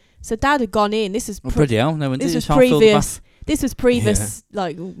help?" So Dad had gone in. This is Oh, bloody hell. No one did this was this half-filled bath. This was previous,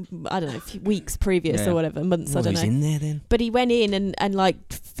 like I don't know, a few weeks previous Yeah. or whatever, months. I Well, don't he's know. in there then. But he went in and like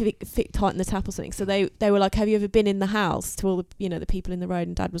tightened the tap or something. So they were like, "Have you ever been in the house?" To all the the people in the road,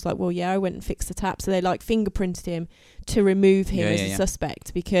 and Dad was like, "Well, yeah, I went and fixed the tap." So they like fingerprinted him to remove him Yeah, as yeah, a yeah.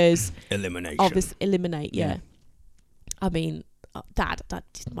 suspect because Elimination. obviously eliminate. Yeah, Yeah. I mean, Dad,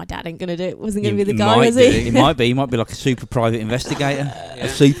 my dad ain't gonna do it. Wasn't gonna You- be the you guy, might was do he? it. He might be like a super private investigator, a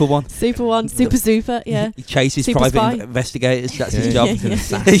super one. Super, yeah. He chases Super private spy. Investigators. That's his Yeah. job.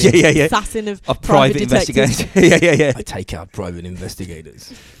 Yeah, yeah. Assassin of A private detectives. investigator. yeah. I take out private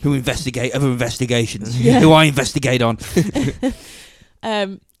investigators. Who investigate other investigations. Yeah. Who I investigate on.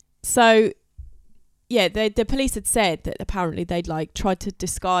 So, yeah, the police had said that apparently they'd like tried to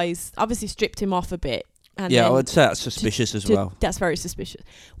disguise, obviously stripped him off a bit. And Yeah, I then would say that's suspicious as well. That's very suspicious.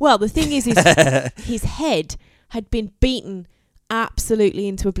 Well, the thing is his head had been beaten absolutely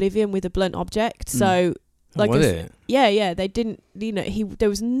into oblivion with a blunt object. So, like, was it? yeah, they didn't, there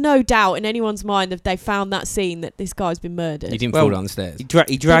was no doubt in anyone's mind that they found that scene that this guy's been murdered. He didn't Well, fall downstairs. He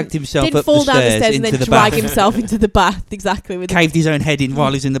dragged himself Didn't up fall the down the stairs stairs and into then the drag bath. himself into the bath. Exactly. With Caved his own head in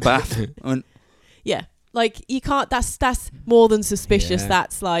while he's in the bath. And yeah, like you can't. That's more than suspicious. Yeah.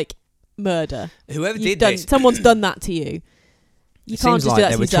 That's like murder. Whoever You've done. Someone's done that to you. You it can't seems just like do that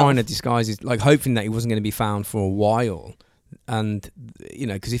they to were yourself. trying to disguise it, like hoping that he wasn't going to be found for a while, and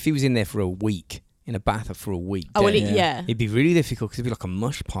because if he was in there for a week, in a bath for a week, Oh, well, dead, yeah. it'd be really difficult because it'd be like a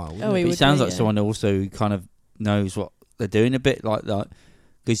mush pile. wouldn't Oh, it? he But would it sounds be, like yeah. someone also kind of knows what they're doing a bit like that.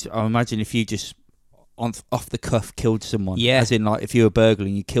 Because I imagine if you just off the cuff killed someone, Yeah. as in like if you were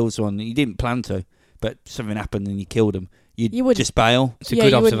burgling, you killed someone and you didn't plan to, but something happened and you killed them, You you'd wouldn't- just bail. It's a Yeah,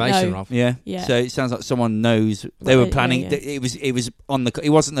 good you wouldn't observation, know. Rob. Yeah. Yeah. So it sounds like someone knows they were Yeah, planning. yeah. It was on the. It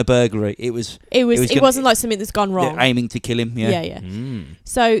wasn't a burglary. It was It was. was It gonna- wasn't like something that's gone wrong. aiming to kill him. Yeah, Yeah. yeah. Mm.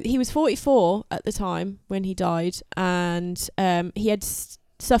 So he was 44 at the time when he died, and he had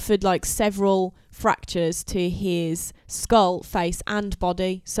suffered like several fractures to his skull, face, and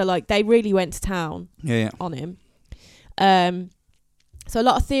body. So like they really went to town Yeah. on him. So a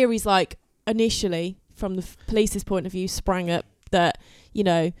lot of theories, like initially from the police's point of view, sprang up that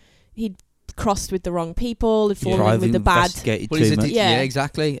he'd crossed with the wrong people, had fallen in with the bad. Investigated Well, too is it, much. yeah, Yeah.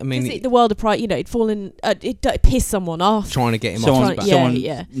 exactly. I mean, The world of pride, he'd fallen, it pissed someone off. trying to get him Someone, off Trying- his back. yeah, someone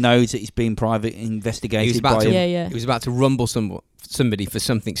yeah. knows that he's being private He was investigated about by to- him. Yeah, yeah. He was about to rumble somebody for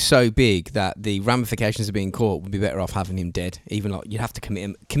something so big that the ramifications of being caught would be better off having him dead. Even like you'd have to commit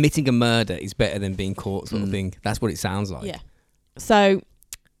him. Committing a murder is better than being caught, sort of thing. That's what it sounds like. Yeah. So,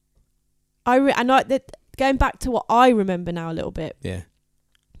 I know that going back to what I remember now a little bit. Yeah.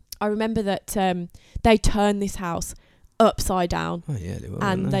 I remember that they turned this house upside down, Oh yeah, they were.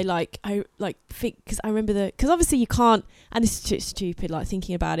 and weren't they think because I remember because obviously you can't, and it's just stupid like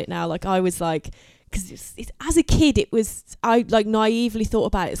thinking about it now. Like I was like, because it's as a kid I like naively thought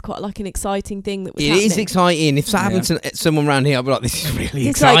about it as quite like an exciting thing that was It happening. is exciting. If that happened to someone around here, I'd be like, "This is really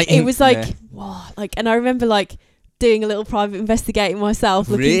It's like exciting." it was like Yeah. wow, like, and I remember like doing a little private investigating myself,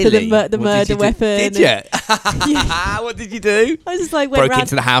 looking really? for the What murder did you do? weapon. Did and- you? What did you do? I was just like Broke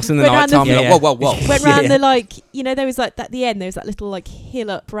into the house in the went night round the- time. Yeah, Like, whoa, whoa, whoa! went round Yeah. the like there was like at the end there was that little like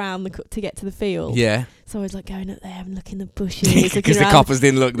hill up round to get to the field. Yeah, So I was like going up there and looking in the bushes, because looking the around, coppers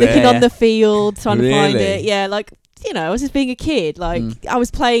didn't look there. looking on the field, trying to find Really? it. Yeah, like I was just being a kid. Like I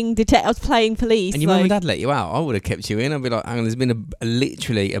was playing I was playing police. And your like, mum and dad let you out. I would have kept you in. I'd be like, hang on, there's been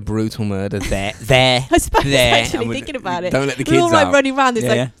literally a brutal murder there. I suppose there. actually And we- thinking about it. Don't let the We were all kids like out. running around. There's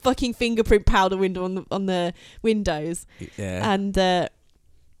Yeah. like fucking fingerprint powder window on the windows. Yeah. And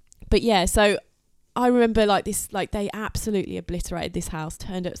but yeah, so I remember like this, like they absolutely obliterated this house,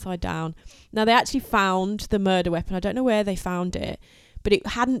 turned it upside down. Now they actually found the murder weapon. I don't know where they found it, but it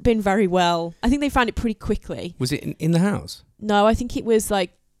hadn't been very well. I think they found it pretty quickly. Was it in the house? No, I think it was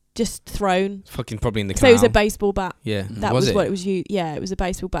like just thrown. Fucking probably in the So car. it was a baseball bat. Yeah. That was was it? what it was used. Yeah, it was a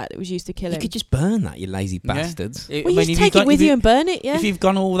baseball bat that was used to kill You him. could just burn that, you lazy Yeah. bastards. Well, you just take it with you and burn it. Yeah. If you've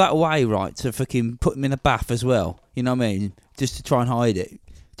gone all that way, right, to fucking put him in a bath as well, you know what I mean? Just to try and hide it.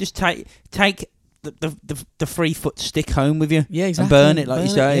 Just take the 3 foot stick home with you Yeah, and exactly. burn it like you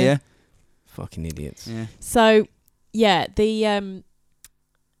Burn say. it, Yeah. Fucking idiots. Yeah. So yeah, they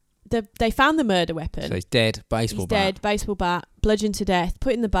found the murder weapon. So he's dead. Baseball He's bat. dead, baseball bat, bludgeoned to death,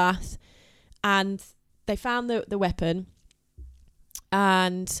 put in the bath, and they found the weapon.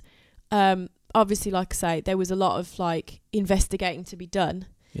 And obviously, like I say, there was a lot of like investigating to be done.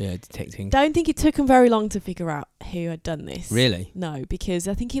 Yeah, detecting. Don't think it took them very long to figure out who had done this. Really? No, because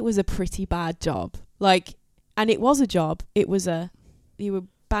I think it was a pretty bad job. Like, and it was a job. You were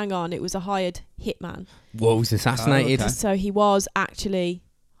bang on. It was a hired hitman. Whoa, he's assassinated. Oh, okay. So he was actually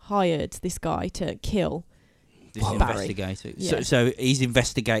hired, this guy, to kill This Barry. investigator. Yeah. So he's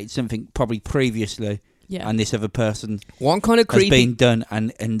investigated something probably previously, Yeah. and this other person One kind of has creepy. been done,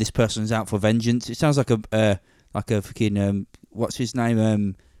 and this person's out for vengeance. It sounds like a fucking what's his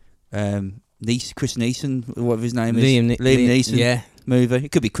name? Chris Neeson, whatever his name is. Liam Neeson. Yeah, Movie.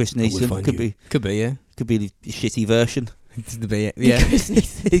 It could be Chris will Neeson. find Could you. be could be. Yeah, the shitty version. Could be it. Yeah. Chris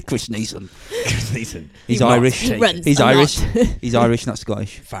Neeson. Chris Neeson. He's He Irish. He runs He's a lot. Irish. He's Irish, not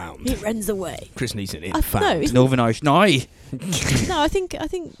Scottish. Found. He runs away. Chris Neeson in I found. know, isn't- Northern Irish. No. No, I think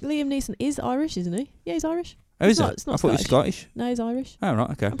Liam Neeson is Irish, isn't he? Yeah, he's Irish. Oh, is It's not- it? it's not I thought he was Scottish. No, he's Irish. Oh, right,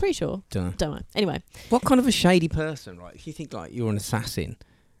 okay. I'm pretty sure. Dunno. Don't know. Anyway, What kind of a shady person, right? If you think like you're an assassin,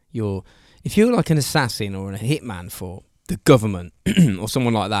 if you're like an assassin or a hitman for the government or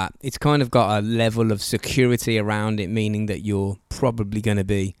someone like that, it's kind of got a level of security around it, meaning that you're probably going to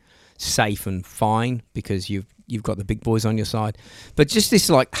be safe and fine because you've got the big boys on your side. But just this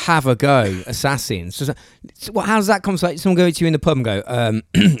like have a go assassins. So how does that conversation? Someone go to you in the pub and go,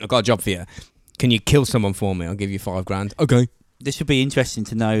 "I've got a job for you. Can you kill someone for me? I'll give you $5,000." Okay. This would be interesting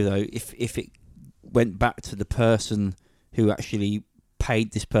to know, though, if it went back to the person who actually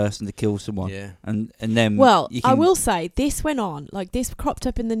paid this person to kill someone, Yeah. and then well, you I can- will say this went on, like this cropped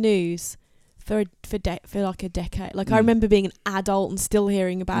up in the news for like a decade. Like I remember being an adult and still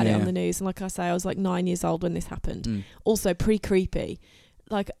hearing about it on Yeah. the news. And like I say, I was like 9 years old when this happened. Mm. Also pretty creepy.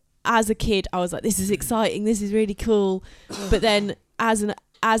 Like as a kid, I was like, this is exciting. This is really cool. But then as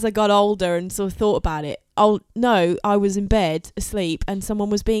I got older and sort of thought about it, I was in bed asleep and someone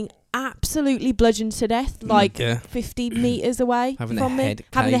was being absolutely bludgeoned to death, like Yeah. 50 meters away Having from their me, head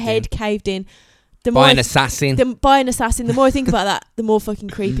having a caved head in. caved in. The By more an I- assassin. by an assassin. The more I think about that, the more fucking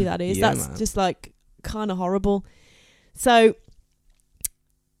creepy that is. Yeah, That's man. just like kind of horrible. So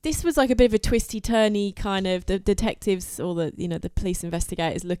this was like a bit of a twisty turny kind of the detectives or the police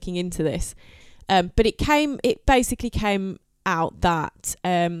investigators looking into this. But it basically came out that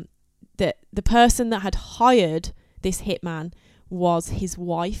that the person that had hired this hitman was his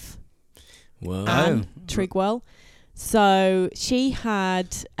wife, Whoa. Anne Trigwell. So she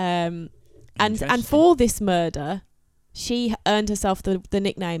had and Interesting. for this murder, she earned herself the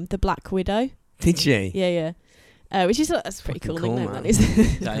nickname the Black Widow. Did she? Yeah. Which is that's a pretty Fucking cool cool, nickname, man. that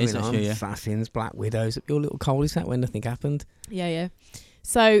is. That is actually, yeah. Assassins, Black Widows up your little cul-de-sac where nothing happened. Yeah.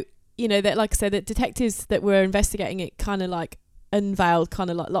 So that, like I said, the detectives that were investigating it kind of like unveiled kind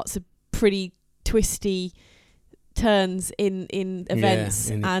of like lots of pretty twisty turns in events,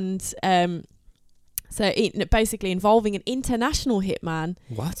 and so basically involving an international hitman,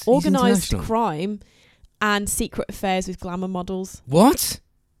 What? He's organised international? crime, and secret affairs with glamour models. What?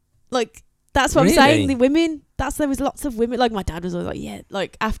 Like that's what Really? I'm saying. The women. There was lots of women. Like my dad was always like, yeah.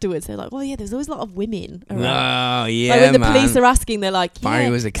 Like afterwards, they're like, well, yeah. There's always a lot of women around. Oh, yeah, Like when the man. police are asking, they're like, yeah. Barry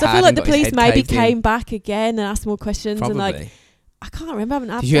was a So I cad feel like and the got his police head maybe caved in. came back again and asked more questions. Probably. And like, I can't remember. I haven't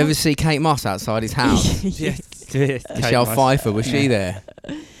had Did you one. ever see Kate Moss outside his house? Kate Michelle Moss. Pfeiffer, was she Yeah.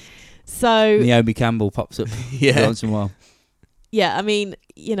 there? So Naomi Campbell pops up Yeah. once in a while. yeah, I mean,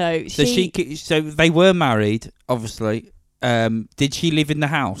 So so they were married, obviously. Did she live in the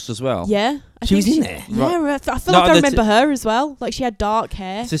house as well? yeah, I She was think in there? Yeah, Right. I feel No, like I that's- remember her as well. Like she had dark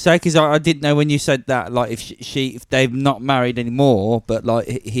hair. So say, because I didn't know when you said that, like if they're not married anymore, but like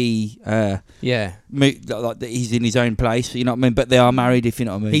he Yeah. like that he's in his own place, you know what I mean? But they are married, if you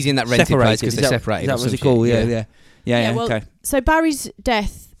know what I mean. He's in that rented place 'cause Is they're that- separated Is or that some was it shit, called? yeah. Yeah. Yeah, well, Okay. So Barry's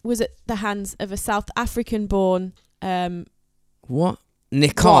death was at the hands of a South African-born. What?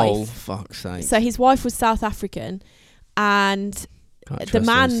 Nicole? Wife. Fuck's sake. So his wife was South African, and Can't the trust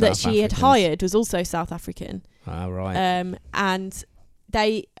man those that South she had Africans. hired was also South African. Ah, right. And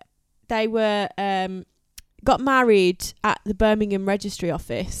they were got married at the Birmingham Registry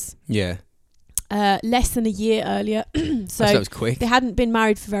Office yeah. less than a year earlier. So that So was quick. they hadn't been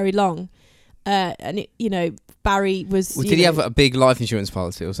married for very long, and Barry was. Well, did he have a big life insurance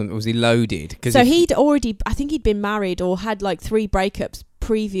policy or something? Was he loaded? So I think he'd been married or had like 3 breakups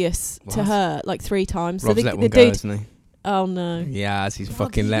previous to What? her, like 3 times. Rob's so let the one go, dude. hasn't he? Oh no. Yeah, he's God,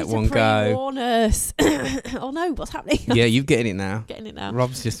 fucking you let need to one go. pre-warn us. Oh no, what's happening? Yeah, you're getting it now. Getting it now.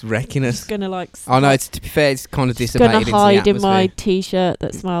 Rob's just wrecking Just us. gonna like. Oh no, it's, to be fair, it's kind of dissipated gonna into the hide atmosphere. in my t-shirt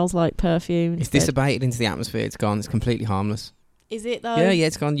that smells like perfume. It's instead. dissipated into the atmosphere. It's gone. It's completely harmless. Is it though? Yeah,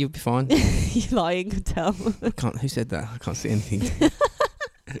 it's gone. You'll be fine. You're lying. Can tell. I can't. Who said that? I can't see anything.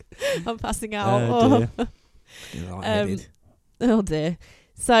 I'm passing out. Oh, dear. Fucking light-headed. Oh dear.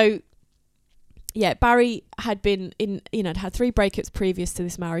 So, yeah, Barry had been had 3 breakups previous to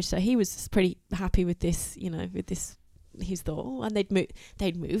this marriage, so he was pretty happy with this. With this, he thought, oh, and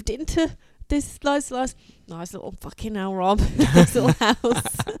they'd moved into this nice little fucking hell, Rob, nice little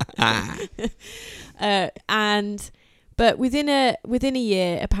house. And But within a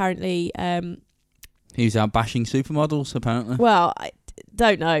year, apparently, He was out bashing supermodels, apparently. well, I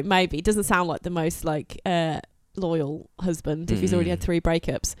don't know. Maybe it doesn't sound like the most loyal husband if he's already had 3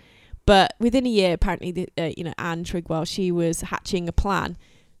 breakups. But within a year, apparently, Anne Trigwell, she was hatching a plan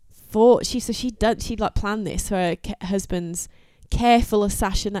she'd like planned this for her husband's careful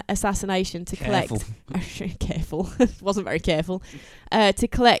assassination to collect. Careful, wasn't very careful. To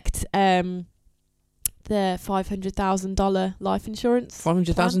collect the $500,000 life insurance.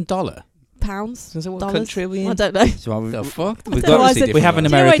 $500,000. Pounds. Is that what dollars? country are we in? I don't know. So The fuck? We've don't know why I got, said- we have an Do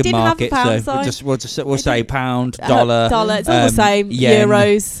you know why it American didn't have the market, pound so sign? we'll It say didn't- pound, dollar, dollar. It's all the same. yen,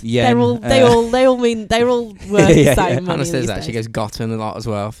 Euros. yen, They're all worth the Yeah, same yeah. money. Hannah says these that. She days. goes gotten a lot as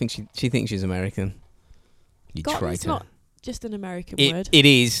well. I think she thinks she's American. You Gotten's traitor. not just an American word. It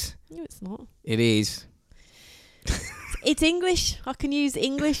is. No, it's not. It is. It's English. I can use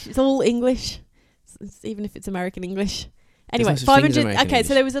English. It's all English, even if it's American English. Anyway, no such thing as 500. American Okay, English.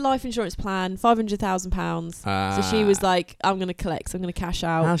 so there was a life insurance plan, £500,000. So she was like, "I'm going to collect. So I'm going to cash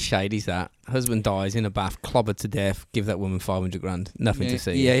out." How shady is that? Husband dies in a bath, clobbered to death. Give that woman 500 grand. Nothing to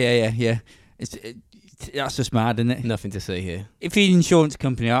see. Yeah. That's just mad, isn't it? Nothing to see here. If you're an insurance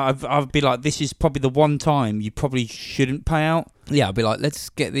company, I'd be like, this is probably the one time you probably shouldn't pay out. Yeah, I'll be like, let's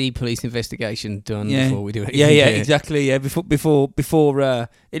get the police investigation done Yeah. before we do anything. Yeah, here. exactly. Yeah, before. I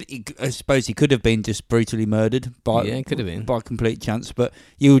suppose he could have been just brutally murdered by. Yeah, it could have been. by complete chance. But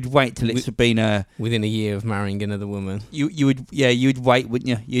you would wait till it's been Within a year of marrying another woman. You would wait, wouldn't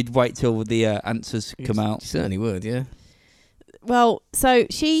you? You'd wait till the answers come out. You certainly would, yeah. Well, so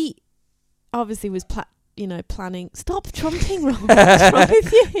she obviously was planning. Stop trumping, Rob. What's wrong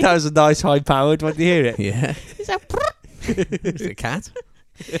with you? That was a nice high powered. When you hear it? Yeah. It's like, Is it a cat?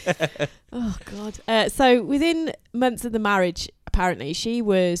 oh God. So within months of the marriage, apparently she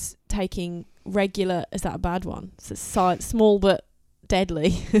was taking regular. Is that a bad one? So small but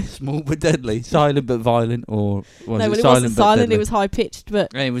deadly. Small but deadly, silent but violent, or was No, it well, it silent wasn't but silent. deadly? It was high pitched,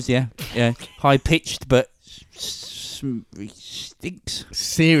 but It was high pitched, but stinks.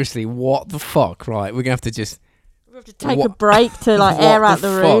 Seriously, what the fuck? Right, we're going to have to just... we have to take a What- break to like air out the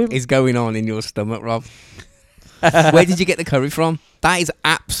room. What is going on in your stomach, Rob? Where did you get the curry from? That is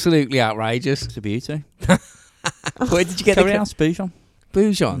absolutely outrageous. It's a beauty. Where did you get Curry the house bouchon?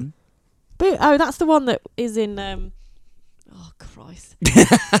 Bouchon? Oh, that's the one that is in. Oh Christ!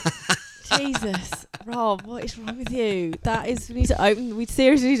 Jesus, Rob, what is wrong with you? That is. We need to open. We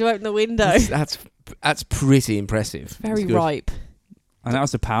seriously need to open the window. That's pretty impressive. Very good. ripe. And that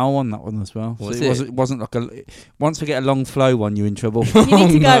was a power one, that one as well. Was so it? it wasn't like a. Once we get a long flow one, you're in trouble. You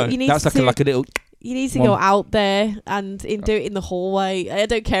need to go. no. You need That's to. like a little. You need to one. go out there and do it in the hallway. I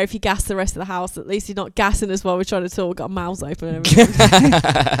don't care if you gas the rest of the house. At least you're not gassing us while we're trying to talk. We've got our mouths open and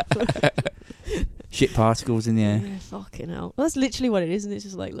everything. Shit particles in the air. Yeah, fucking hell. Well, that's literally what it is, and it's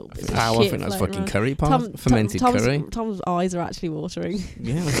just like little bits of Power, shit I think that's floating fucking around. curry part. Fermented Tom's, curry. Tom's eyes are actually watering.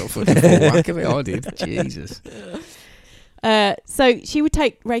 Yeah, I got a fucking full whack of it. I did. Jesus. So she would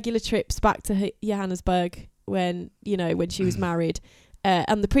take regular trips back to Johannesburg when she was married,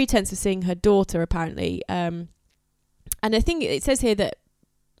 and the pretense of seeing her daughter apparently. And I think it says here that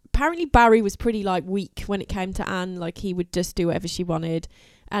apparently Barry was pretty like weak when it came to Anne. Like he would just do whatever she wanted,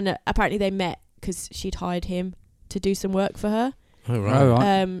 and apparently they met because she'd hired him to do some work for her. Oh, right. Oh,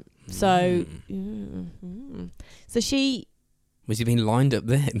 right. So she. Was he being lined up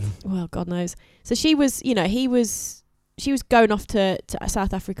then? Well, God knows. So she was, she was going off to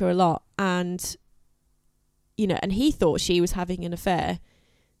South Africa a lot, and and he thought she was having an affair.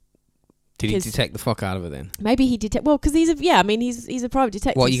 Did he 'Cause- detect the fuck out of her then? Maybe he did. Well, because he's a private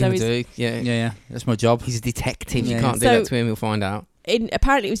detective. What are you so going to do? Yeah. Yeah. That's my job. He's a detective. You Yeah. can't do So- that to him. He'll find out.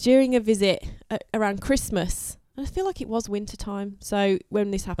 Apparently, it was during a visit around Christmas. And I feel like it was winter time. So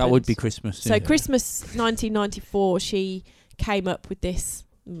when this happened, That would be Christmas. So yeah. Christmas 1994, she came up with this,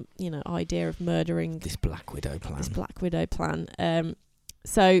 idea of murdering This Black Widow plan. this Black Widow plan.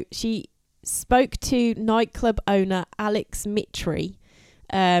 So she spoke to nightclub owner Alex Mitri,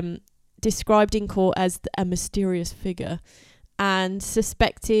 described in court as a mysterious figure, and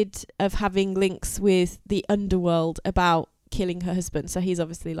suspected of having links with the underworld about killing her husband. So he's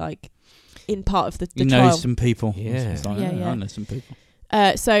obviously like in part of the He trial. knows some people. Yeah. It's like, Yeah. I know some people.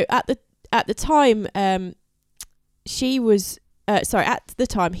 So at the time,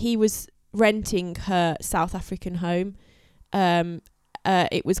 he was renting her South African home.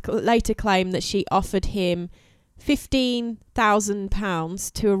 It was later claimed that she offered him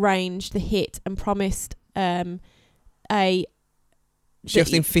 £15,000 to arrange the hit and promised a She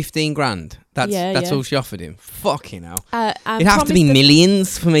offered him 15 grand. That's Yeah, yeah. all she offered him. Fucking hell. and It'd have to be promised them-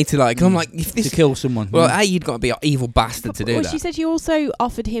 millions for me to like. I'm like, if to this. kill someone. Well, A, you'd got to be an evil bastard to do well, that. she said she also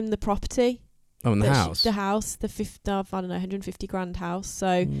offered him the property. Oh, in the that house. the house, the 150 grand house.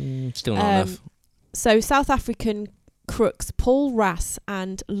 So, Still not enough. so South African crooks Paul Rass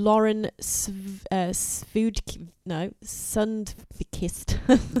and Lauren Sundqvist.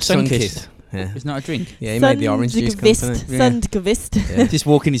 Sunkist. Yeah. It's not a drink. Yeah, he made the orange juice company. Yeah. Sundqvist. Yeah. Just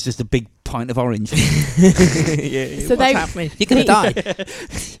walking is just a big pint of orange. Yeah. So What's they- happening? You're gonna die.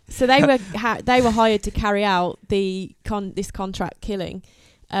 So they were hired to carry out this contract killing,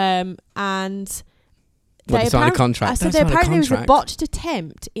 and What, they signed a apparent- contract? So Don't there sign a apparently was a contract. botched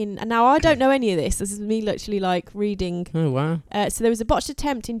attempt in. And now I don't know any of this. This is me literally like reading. Oh wow. So there was a botched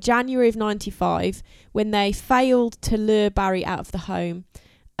attempt in January of '95 when they failed to lure Barry out of the home,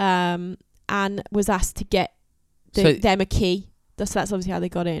 and was asked to get So- them a key. That's obviously how they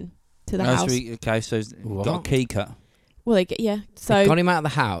got in to the Oh, house. okay, so it's What? got a key cut. Well, they get So They got him out of the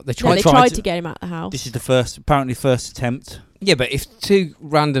house. They no, tried. they tried tried to- to get him out of the house. This is the first attempt. Yeah, but if two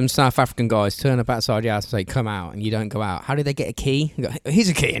random South African guys turn up outside your house and say, "Come out," and you don't go out, how did they get a key? You go, here's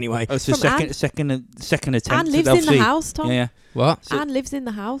a key anyway. Oh, so From second attempt. Anne lives in the obviously- house, Tom. Yeah, yeah. What? So- Anne lives in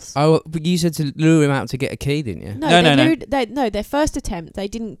the house. Oh, but you said to lure him out to get a key, didn't you? No. Their first attempt, they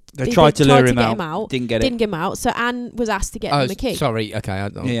didn't. They tried to lure him get out. Didn't get Didn't it. get him out. So Anne was asked to get Oh, them a key. sorry. Okay.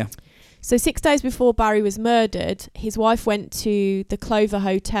 Yeah. So 6 days before Barry was murdered, his wife went to the Clover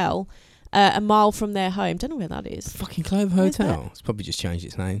Hotel, a mile from their home. Don't know where that is. Fucking Clover Where's Hotel. It's probably just changed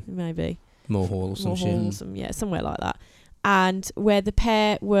its name. Maybe Moore Hall or some Moore shit. Hall, somewhere like that. And where the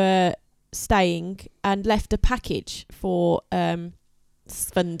pair were staying, and left a package for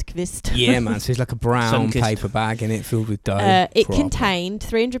Sundqvist. Yeah, man. So it's like a brown Sunkist. paper bag in it filled with dough. It Proper. contained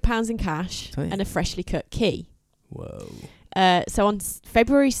 £300 in cash Oh, yeah. and a freshly cut key. Whoa. So on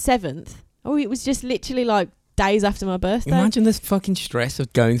February 7th, it was just literally like days after my birthday. Imagine the fucking stress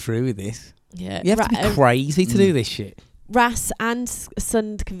of going through with this. Yeah, You have to be crazy to do this shit. Rass and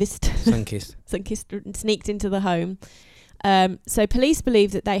Sundqvist Sunkist. Sunkist sneaked into the home. So police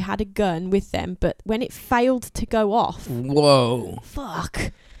believe that they had a gun with them, but when it failed to go off, Whoa.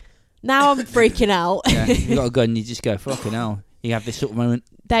 fuck. Now I'm freaking out. Yeah. You got a gun, you just go, fucking hell. You have this sort of moment.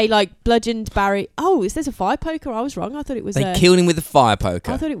 They like bludgeoned Barry. Oh, is this a fire poker? I was wrong. I thought it was. They killed him with a fire I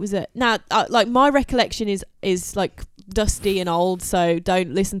poker. thought it was a. Now, like my recollection is like dusty and old, so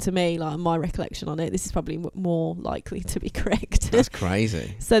don't listen to me. Like my recollection on it, this is probably more likely to be correct. That's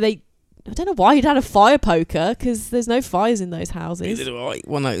crazy. So I don't know why you'd had a fire poker because there's no fires in those houses.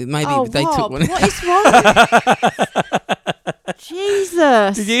 Well, no, maybe Oh, they Rob, took one. what is wrong?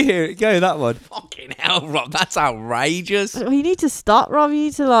 Jesus. Did you hear it go, that one? Fucking hell, Rob. That's outrageous. You need to stop, Rob. You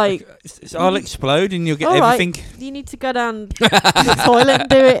need to like. I'll explode and you'll get All right. everything. You need to go down to the toilet and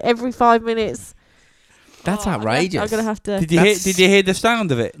do it every 5 minutes. That's Oh, outrageous. I'm gonna have to. Did you hear the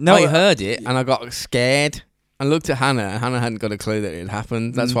sound of it? No, I heard it and I got scared. I looked at Hannah and Hannah hadn't got a clue that it had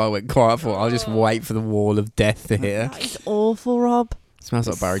happened. That's why I went quiet. I thought I'll just wait for the wall of death to hit her. That is awful, Rob. Smells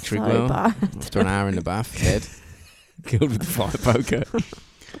like Barry So Trigwell. bad. After an hour in the bath, dead. Killed with a fire poker.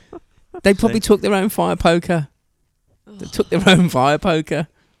 They probably took their own fire poker. They took their own fire poker.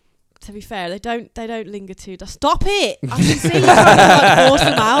 To be fair, they don't linger too. Stop it! I can see you trying to like force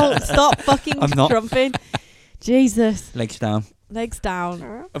them out. Stop fucking I'm not. trumping. Jesus, Legs down. legs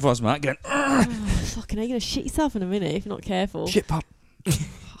down. Otherwise, Matt going, Oh, fucking, are you gonna shit yourself in a minute if you're not careful? Shit pop.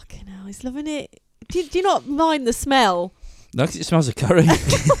 Fucking hell, he's loving it. Do you not mind the smell? no, 'cause it smells of curry.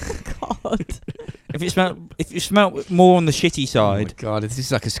 God. If you smell more on the shitty Oh my side, god, this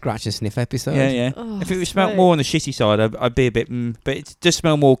is like a scratch and sniff episode. yeah. Oh, If it smelled so- more on the shitty side, I'd be a bit. But it does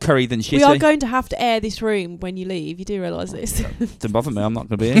smell more curry than shitty. We are going to have to air this room when you leave. You do realise this? Doesn't bother me. I'm not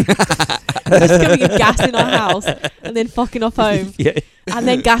going to be here. Just coming and gassing our house and then fucking off home yeah. and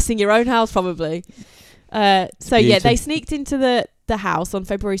then gassing your own house probably. So yeah, Beauty. they sneaked into the house on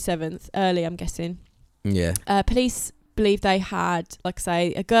February 7th, early I'm guessing. Yeah. Police believe they had, like I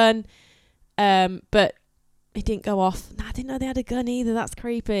say, a gun, but it didn't go off. No, I didn't know they had a gun either. That's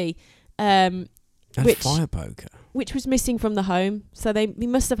creepy. And Which- fire poker. Which was missing from the home. So they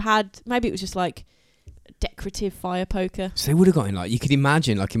must have had, maybe it was just like a decorative fire poker. So they would have got in, like, you could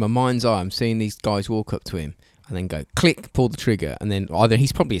imagine, like, in my mind's eye, I'm seeing these guys walk up to him and then go, click, pull the trigger, and then either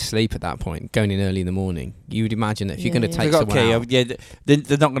he's probably asleep at that point, going in early in the morning. You would imagine that if you're Yeah, going to yeah. take They got a someone key. out. Yeah,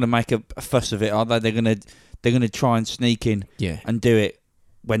 they're not going to make a fuss of it, are they? They're going to try and sneak in Yeah. and do it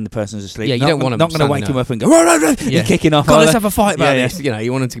when the person's asleep. Yeah, you Not- don't want 'em Not going to standing wake him up. up and go, "Rah, rah, rah," Yeah. kicking off. God, are let's they? have a fight about Yeah, this. You know,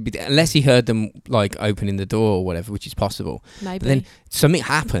 you want him to be unless he heard them like opening the door or whatever, which is possible. Maybe. But then something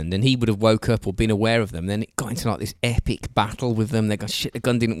happened, and he would have woke up or been aware of them. Then it got into like this epic battle with them. They go, shit, the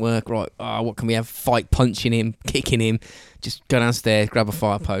gun didn't work. Right, what can we have? Fight, punching him, kicking him. Just go downstairs, grab a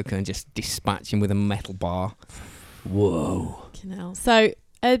fire poker, and just dispatch him with a metal bar. Whoa. Fucking hell. So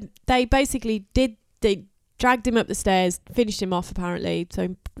they basically they dragged him up the stairs, finished him off apparently.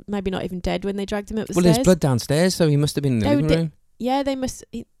 So maybe not even dead when they dragged him up the Well, stairs. there's blood downstairs, so he must have been in the They living did- room. Yeah, they must.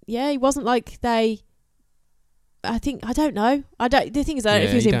 Yeah, he wasn't like they. I don't know. The thing is, I don't know if Yeah,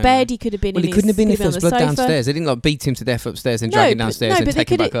 he was you in don't bed. know. He could have been. Well, in he couldn't have been if could there have was been blood on the sofa. downstairs. They didn't like beat him to death upstairs and drag him downstairs and but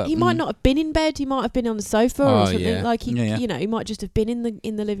take him back up. he might not have been in bed. He might have been on the sofa Oh, or something. yeah. Like he, Yeah, yeah. you know, he might just have been in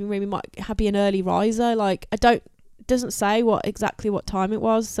the living room. He might be an early riser. Like it doesn't say exactly what time it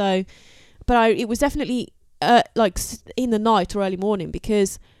was. So, but it was definitely in the night or early morning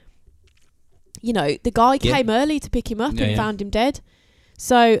because, you know, the guy Yeah. came early to pick him up Yeah, and yeah. found him dead.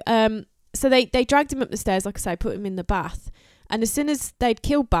 So, so they dragged him up the stairs, like I say, put him in the bath, and as soon as they'd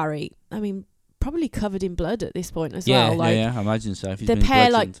killed Barry, I mean, probably covered in blood at this point as Yeah, well. Like, yeah, I imagine so. If he's the been pair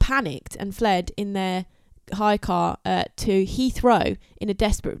bludgeoned. panicked and fled in their hire car to Heathrow in a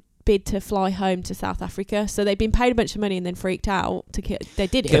desperate bid to fly home to South Africa. So they'd been paid a bunch of money and then freaked out to they did it.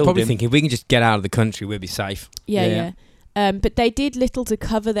 They're Killed probably him. thinking, if we can just get out of the country, we'll be safe. Yeah. But they did little to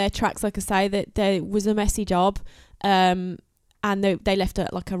cover their tracks. Like I say, that there was a messy job, and they left a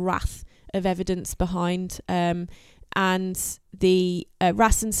raft of evidence behind. And the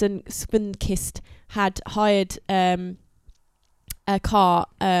Rasmussen Spundkist had hired a car.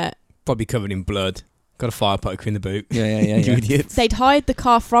 Probably covered in blood. Got a fire poker in the boot. Yeah. You idiots. They'd hired the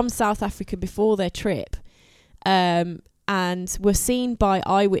car from South Africa before their trip, and were seen by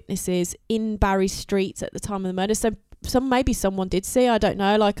eyewitnesses in Barry's streets at the time of the murder. So maybe someone did see. I don't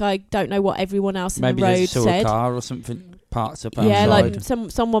know. Like I don't know what everyone else in Maybe the they road saw said. a car or something parts up Yeah, outside.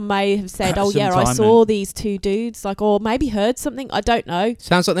 like someone may have said, "Oh yeah, I Sometime saw these two dudes," like, or maybe heard something. I don't know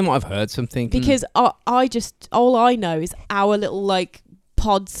Sounds like they might have heard something. because I just all I know is our little like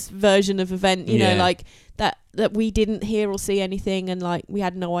pods version of event. You know, Yeah. like that we didn't hear or see anything, and like we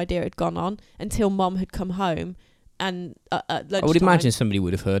had no idea it had gone on until Mum had come home and at I lunchtime. would imagine somebody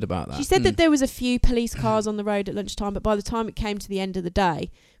would have heard about that. She said that there was a few police cars on the road at lunchtime, but by the time it came to the end of the day,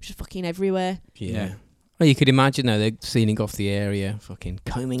 it was just fucking everywhere. Yeah. Well, you could imagine though, they're sealing off the area, fucking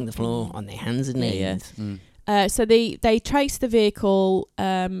combing the floor on their hands and Yeah, knees. yeah. So they traced the vehicle,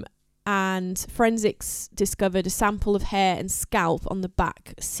 and forensics discovered a sample of hair and scalp on the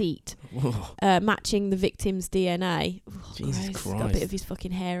back seat, matching the victim's DNA. Oh, Jesus gross. Got a Christ. bit of his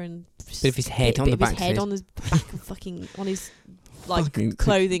fucking hair and Bit of his head on bit the of back his head seat. on his back of fucking on his like Fucking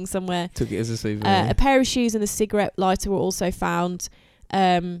clothing somewhere. Took it as a souvenir. A pair of shoes and a cigarette lighter were also found.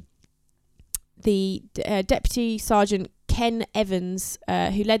 The Deputy Sergeant Ken Evans,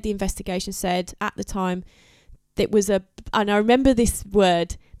 who led the investigation, said at the time that and I remember this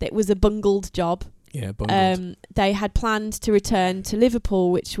word, that was a bungled job. Yeah, bungled. They had planned to return to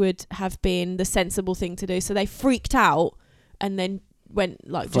Liverpool, which would have been the sensible thing to do. So they freaked out and then went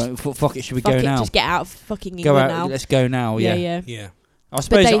like, just Fuck it, should we fuck go it, now? just get out of fucking Go England out, now. let's go now, yeah. Yeah. I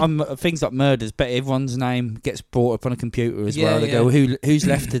suppose they- things like murders, but everyone's name gets brought up on a computer as Yeah, well. They yeah. go, who's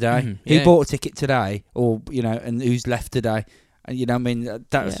left today? Yeah. Who bought a ticket today? Or, you know, and who's left today? And, you know, I mean,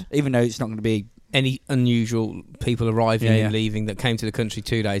 that's, Yeah. even though it's not going to be, Any unusual people arriving Yeah, yeah. and leaving that came to the country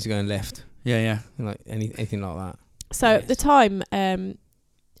 2 days ago and left, yeah. like anything like that. So at the time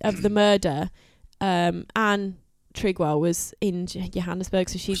of the murder, Anne Trigwell was in Johannesburg,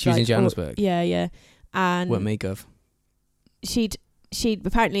 so She was in Johannesburg? Yeah. And Weren't me, Gov. she'd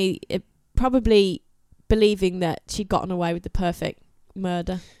apparently probably believing that she'd gotten away with the perfect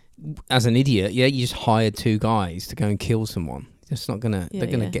murder. As an idiot, yeah, you just hired two guys to go and kill someone. It's not gonna. Yeah,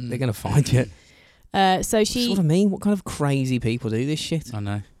 they're gonna yeah. get. They're gonna find you. So That's she, what I mean. What kind of crazy people do this shit? I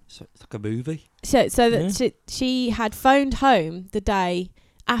know. It's like a movie. so that Yeah. she had phoned home the day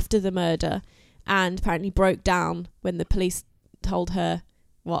after the murder, and apparently broke down when the police told her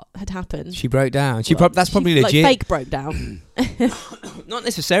what had happened. She broke down. Well, That's probably she, legit. Like, fake broke down. Not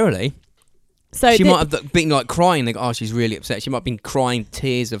necessarily. So She might have been like crying. Like, oh, she's really upset. She might have been crying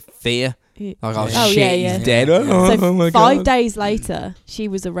tears of fear. Like, oh, Oh, shit, yeah, yeah. he's dead. So Oh, my 5 God. days later, she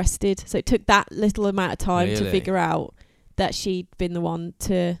was arrested. So it took that little amount of time to Really? figure out that she'd been the one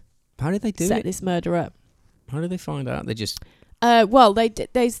to How did they do set it? this murder up. How did they find out? They just. Well,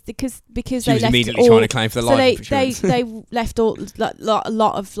 because She they was left immediately all, trying to claim for the so life they insurance. they left all a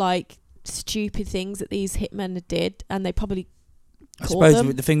lot of like stupid things that these hitmen did, and they probably I caught suppose them.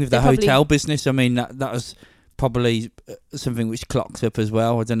 with the thing with They the probably- hotel business, I mean, that was probably something which clocks up as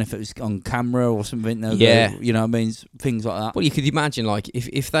well. I don't know if it was on camera or something. Yeah. You know what I mean? Things like that. Well, you could imagine, like,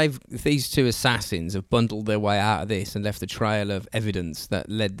 if these two assassins have bundled their way out of this and left a trail of evidence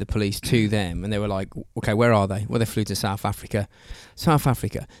that led the police to them, and they were like, okay, where are they? Well, they flew to South Africa. South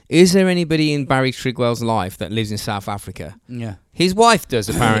Africa. Is there anybody in Barry Trigwell's life that lives in South Africa? Yeah. His wife does,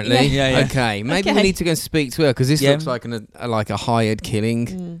 apparently. Yeah. Okay, maybe we Okay. need to go and speak to her, because this Yeah. looks like a hired killing.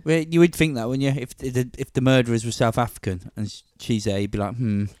 Mm. Well, you would think that, wouldn't you? If the murderers were South African and she's there, you'd be like,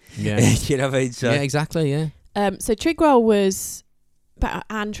 Yeah. you know what I mean? So, Yeah, exactly, yeah. So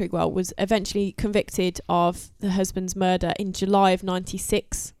Anne Trigwell was eventually convicted of the husband's murder in July of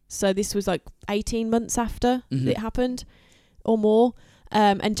 '96. So this was like 18 months after Mhm. it happened, or more,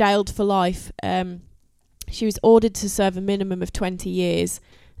 and jailed for life. She was ordered to serve a minimum of 20 years,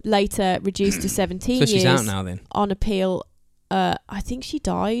 later reduced to 17 So she's years out now then. on appeal. I think she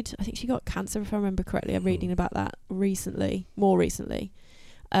died. I think she got cancer, if I remember correctly. I'm reading about that more recently.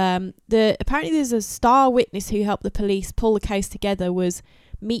 Apparently there's a star witness who helped the police pull the case together was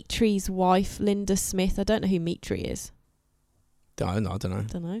Meatree's wife, Linda Smith. I don't know who Meatree is. I don't know.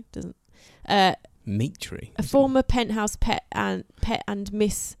 Don't know. Doesn't. Meat tree. A former penthouse pet and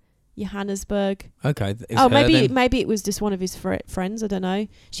Miss Johannesburg. Okay. Maybe it was just one of his friends. I don't know.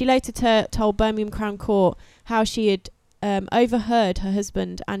 She later told Birmingham Crown Court how she had overheard her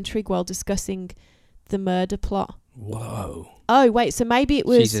husband and Trigwell discussing the murder plot. Whoa. Oh wait, so maybe it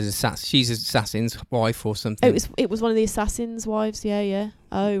was. She's an assassin's wife or something. It was one of the assassin's wives. Yeah.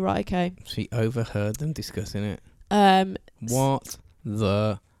 Oh right, okay. She overheard them discussing it. Um, What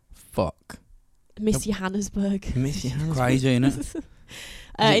the fuck? Miss Johannesburg. Miss Johannesburg. crazy, innit? Is it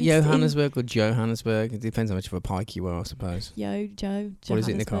in- Johannesburg or Johannesburg? It depends how much of a pike you are, I suppose. Joe. What is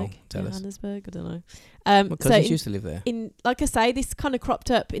it, Nicole? Johannesburg. Tell us. Johannesburg. I don't know. My So cousins used to live there. like I say, this kind of cropped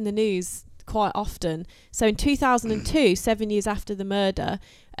up in the news quite often. So in 2002, 7 years after the murder,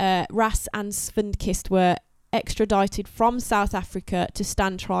 Ras and Svendkist were extradited from South Africa to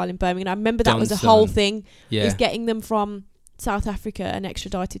stand trial in Birmingham. I remember that was a whole thing, Yeah. is getting them from South Africa and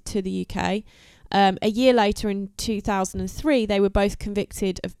extradited to the UK. A year later, in 2003, they were both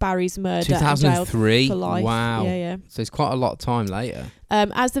convicted of Barry's murder and jailed 2003. for life. Wow. Yeah. So it's quite a lot of time later.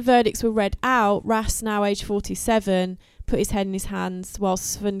 As the verdicts were read out, Ras, now aged 47, put his head in his hands,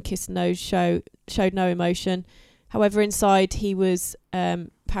 whilst Svendkist's showed no emotion. However, inside he was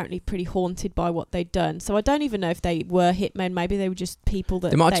apparently pretty haunted by what they'd done. So I don't even know if they were hitmen. Maybe they were just people that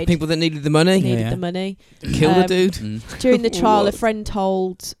There might be people that needed the money. needed Yeah. the money. Kill the dude. Mm. During the trial, a What? friend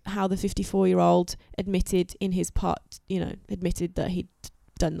told how the 54-year-old admitted in his part, admitted that he'd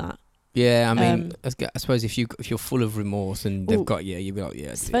done that. Yeah, I mean, I suppose if you're full of remorse and they've Ooh. got you, you'd be like,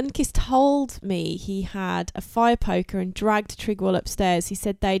 yeah. Svendkist told me he had a fire poker and dragged Trigwell upstairs. He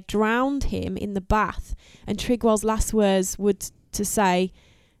said they drowned him in the bath, and Trigwell's last words would to say,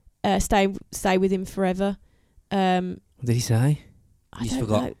 "Stay with him forever." What did he say? I He's don't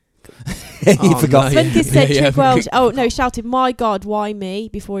forgot. know. You forgot. no, Svendkist said Yeah, Trigwell. Shouted, "My God, why me?"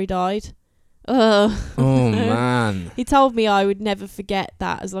 before he died. Ugh. Oh man. He told me I would never forget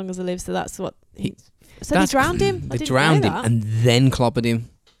that as long as I live. So that's what. So they drowned him. I They didn't drowned know him that. and then clobbered him.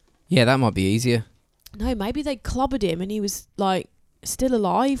 Yeah, that might be easier. No, maybe they clobbered him and he was like still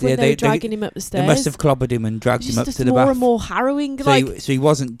alive Yeah, when they they- were dragging him up the They stairs. must have clobbered him and dragged It's him up just to the more bath. and more harrowing. So, Like, he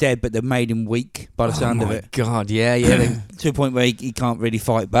wasn't dead, but they made him weak by the sound oh of my it. God, yeah. They, To a point where he can't really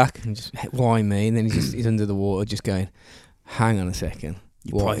fight back. and just, why me? And then he's under the water, just going, hang on a second,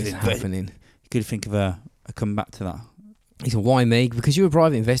 You what private is inve- happening? You could think of a comeback to that. He said, why me? Because you were a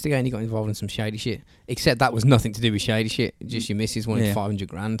private investigator and you got involved in some shady shit. Except that was nothing to do with shady shit. Just your missus wanted Yeah. 500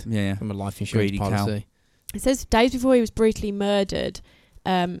 grand Yeah. from a life insurance Greedy cow. policy. it says days before he was brutally murdered,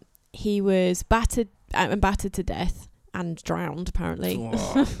 he was battered to death and drowned. Apparently,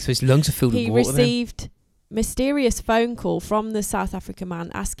 Whoa. So his lungs are filled he with water then? received mysterious phone call from the South African man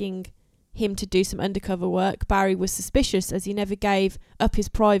asking him to do some undercover work. Barry was suspicious as he never gave up his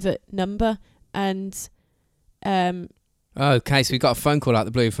private number and. Okay, so we got a phone call out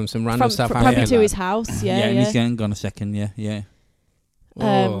the blue from some random South probably African to lad. his house. Yeah, and yeah. he's gone a second. Yeah.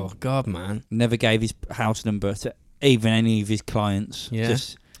 Oh, God, man. Never gave his house number to even any of his clients. Yeah.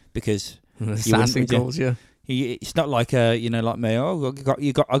 Just because Assassin would you? calls you. it's not like like me. Oh,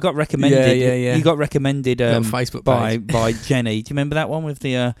 I got recommended. Yeah. You got recommended Got a Facebook page. by Jenny. Do you remember that one with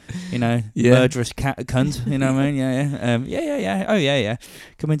the Yeah. murderous cat cunt? You know what I mean? Yeah. Oh yeah.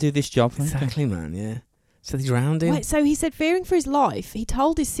 Come and do this job. Exactly, man, yeah. So they drowned him? Wait, so he said, fearing for his life, he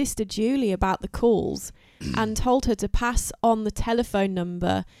told his sister Julie about the calls and told her to pass on the telephone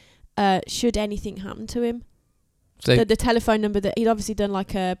number should anything happen to him. So The telephone number that he'd obviously done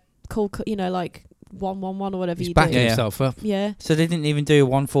like a call, 111 or whatever He's you backing do. Yeah. himself up. Yeah. So they didn't even do a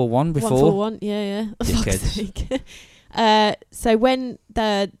 141 before. 141. Yeah. Fuck's sake. So when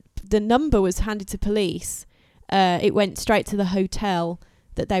the number was handed to police, it went straight to the hotel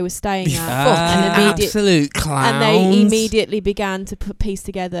that they were staying at. Fucking and absolute clowns. And they immediately began to piece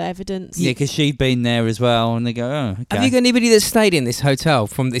together evidence. Yeah, because she'd been there as well, and they go, oh, okay. Have you got anybody that stayed in this hotel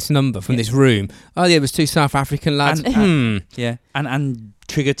from this number, from this room? Oh, yeah, it was 2 South African lads. Yeah, and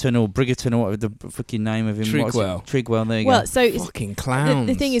Triggerton or Briggerton or whatever the fucking name of him was. Trigwell. Trigwell, there you Well, go. so it's- Fucking clowns.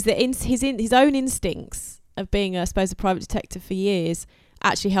 the thing is that his own instincts of being, I suppose, a private detective for years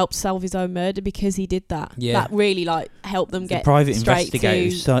actually helped solve his own murder because he did that. Yeah. That really helped them The get private straight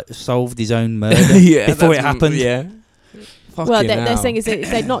investigator to. solved his own murder Yeah, before it that's- happened. Yeah. Well, they're saying is that if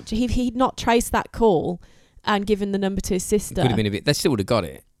they'd not, if he'd not traced that call and given the number to his sister, Could have been a bit. They still would have got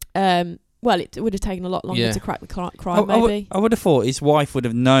it. well, it would have taken a lot longer Yeah. to crack the crime. Maybe. I would have thought his wife would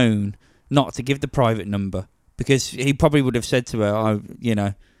have known not to give the private number because he probably would have said to her,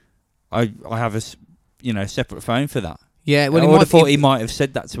 I have a separate phone for that. Yeah, well, I would have thought he might have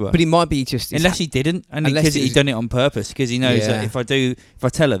said that to her. But it might be just. Unless he didn't, and unless because it he'd was- done it on purpose, because he knows Yeah. that if I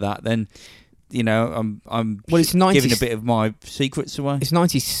tell her that, then I'm Well, it's 90 giving a bit of my secrets away. It's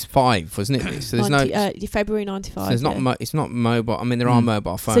 95, wasn't it? So there's 90, February 95. So there's not. yeah. It's not mobile. I mean, there are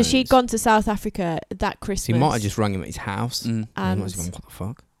mobile phones. So she'd gone to South Africa that Christmas. So he might have just rang him at his house. Mm. He might And have gone, what the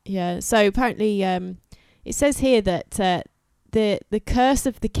fuck? yeah, so apparently, it says here that the curse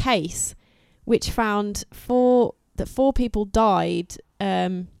of the case, which found four people died.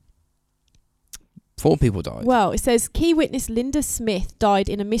 4 people died. Well, it says key witness Linda Smith died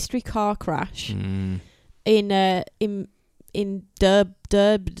in a mystery car crash Mm. in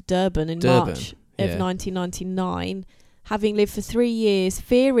Durban in March of yeah. 1999, having lived for 3 years,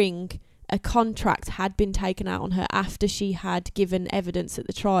 fearing a contract had been taken out on her after she had given evidence at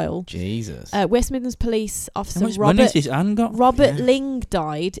the trial. Jesus. West Midlands police How officer much money has this Anne got? Robert Yeah. Ling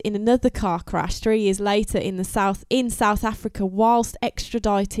died in another car crash 3 years later in South Africa whilst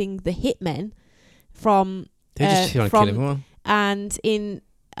extraditing the hitmen from They're just trying to kill everyone. and in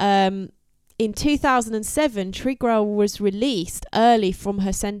 2007 Trigwell was released early from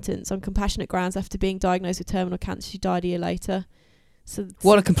her sentence on compassionate grounds after being diagnosed with terminal cancer. She died a year later. So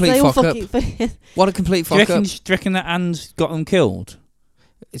What a complete they all fuck up. fucking- What a complete Do you fuck up. reckon that Anne's got them killed?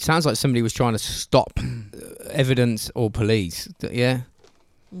 It sounds like somebody was trying to stop evidence or police. Yeah.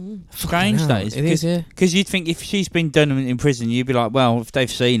 Mm. Strange Fucking that hell. is. It is, yeah. Because you'd think if she's been done in prison, you'd be like, well, if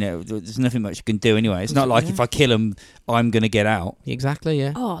they've seen it, there's nothing much you can do anyway. It's not like if I kill them, I'm going to get out. Exactly,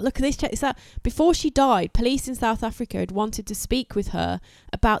 yeah. Oh, look at this. Check this out. Before she died, police in South Africa had wanted to speak with her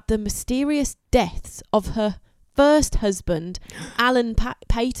about the mysterious deaths of her first husband, Alan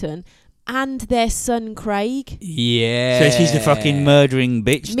Payton, and their son, Craig. Yeah. So she's a fucking murdering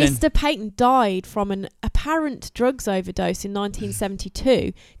bitch then. Mr. Payton died from an apparent drugs overdose in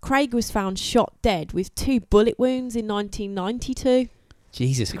 1972. Craig was found shot dead with 2 bullet wounds in 1992.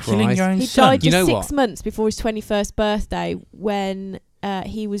 Jesus Killing Christ. your own He son. died You just know 6 what? months before his 21st birthday when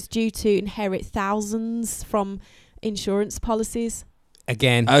he was due to inherit thousands from insurance policies.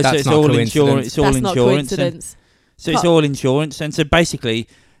 Again, Oh, so that's it's not all coincidence. insurance. It's all That's not insurance. then. coincidence. So it's But- all insurance. And so basically,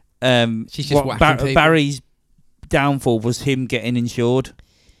 She's just whacking people. Barry's downfall was him getting insured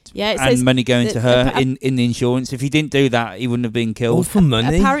Yeah, it and says money going that- to her appa- in the insurance. If he didn't do that, he wouldn't have been All killed. for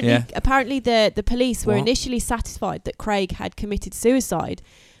money. apparently, Yeah. the police were What? initially satisfied that Craig had committed suicide,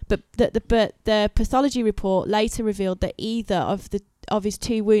 but the pathology report later revealed that either of his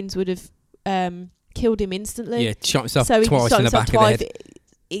 2 wounds would have killed him instantly. Yeah, shot himself so he twice shot in the himself back of the twice head.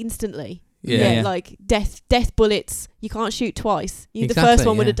 instantly. Yeah. Yeah. Like death bullets. You can't shoot twice. The Exactly, first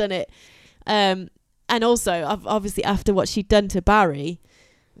one would yeah. have done it. And also, obviously, after what she'd done to Barry.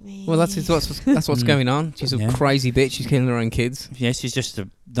 Well, that's what's Mm. going on. She's a Yeah. crazy bitch. She's killing her own kids. Yeah, she's just a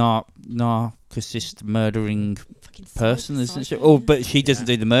narcissist murdering fucking person, isn't she? psycho. Oh, but she doesn't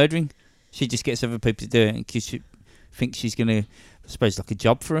do the murdering. She just gets other people to do it because she thinks she's going to, I suppose, like a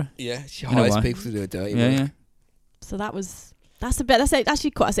job for her. Yeah, she In a hires way. people to do a dirty Yeah, work. yeah. So that's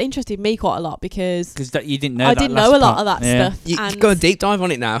actually quite. That's interested me quite a lot because Because you didn't know. I that didn't last know a lot part. of that Yeah. stuff. You and go a deep dive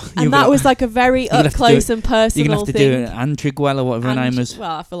on it now. You'll be and that like- was like a very gonna up have to do close and You're going to personal have to thing. do Anne Trigwell or whatever her name is.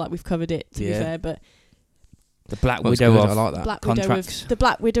 Well, I feel like we've covered it to be Yeah. fair, but The Black Well, it's Widow good, of I like that. Black contracts.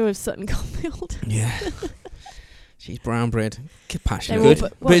 Black Widow of Sutton Coldfield. Yeah. She's brown bread. Passionate. They're all Good.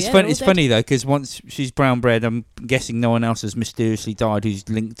 but- But well, it's yeah, funny. they're It's all funny though because once she's brown bread, I'm guessing no one else has mysteriously died who's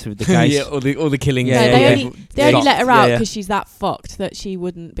linked to the case. Yeah, all the killing. Yeah, No, yeah, they yeah. only Locked. let her out Yeah, because she's that fucked that she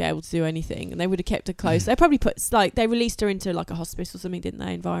wouldn't be able to do anything, and they would have kept her close. They probably they released her into like a hospice or something, didn't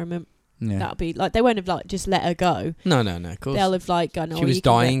they? Environment. Yeah. That'll be like they won't have like just let her go. No, of course. They'll have like gone. She "Oh, was you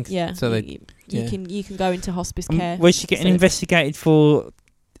can go-" dying, Yeah. so they- you can go into hospice care. Was she getting So- investigated for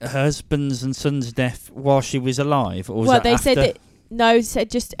her husband's and son's death while she was alive, or was Well, that they after? said that. No, said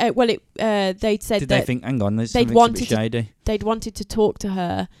just they'd said Did they that think, hang on, there's they'd something a bit wanted to- shady? they'd wanted to talk to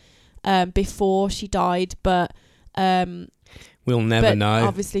her before she died, but We'll never but know.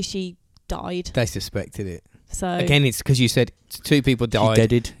 obviously she died. They suspected it. So Again, it's because you said two people She died.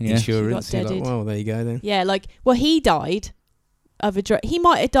 deaded. Yeah. Insurance. She got You're like, deaded. well, there you go then. yeah, like he died of a drug. He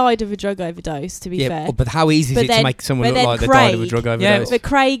might have died of a drug overdose. To be fair. But how easy is But it then- to make someone but look then like they died of a Craig- drug Yeah, overdose? But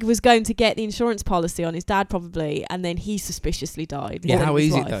Craig was going to get the insurance policy on his dad probably, and then he suspiciously died. Yeah, more how than his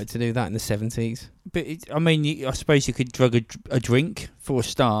easy it wife. though to do that in the 70s? But I mean, I suppose you could drug a drink for a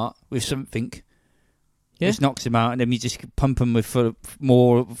start with something. Yeah. Just knocks him out, and then you just pump them with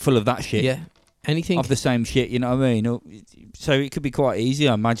more full of that shit. Yeah. Anything. Of the same shit, you know what I mean? So it could be quite easy,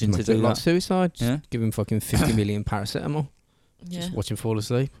 I imagine, to Make it do like that. suicide. Just Yeah. give him fucking 50 million paracetamol. Yeah. Just watch him fall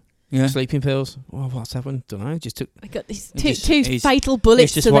asleep. Yeah. Sleeping pills. Oh, what's happened? Don't know. Just took. I got these He's two just- fatal bullets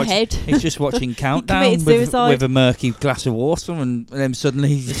he's to just the watched- head. He's just watching Countdown committed suicide. with a murky glass of water, and then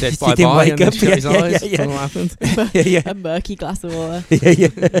suddenly he Said didn't bye-bye wake and then up. shut his eyes. That's Yeah, what happened. yeah, yeah. A murky glass of water. Yeah, yeah.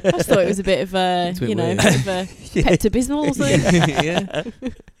 I just thought it was a bit of a, It's a bit you know, weird. bit of a Pepto-Bismol or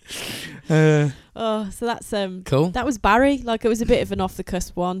something. yeah. Oh, so that's Cool. that was Barry. Like it was a bit of an off the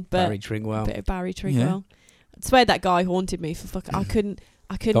cusp one, but Barry Tringwell. a bit of Barry Tringwell. I swear that guy haunted me for fuck. I couldn't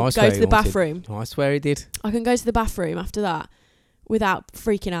I go swear to he the haunted. bathroom. Oh, I swear he did. I couldn't go to the bathroom after that without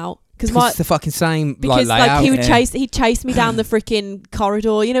freaking out because Because it's the fucking same because layout. like he would yeah. he'd chase me down the freaking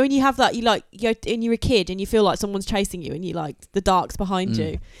corridor. You know when you have that, you're a kid and you feel like someone's chasing you and you like the dark's behind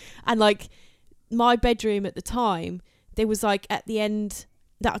you, and like my bedroom at the time, there was like at the end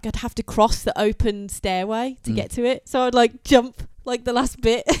that I'd have to cross the open stairway to get to it, so I'd like jump like the last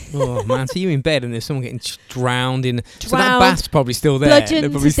bit. Oh man, so you in bed and there's someone getting drowned in. So that Drowned, bath's probably still there. They're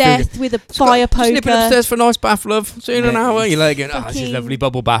bludgeoned probably to still death with a fire Just nipping poker. upstairs for a nice bath, love. See you in an Yeah. hour. You're like, going, oh, this is Fucking- lovely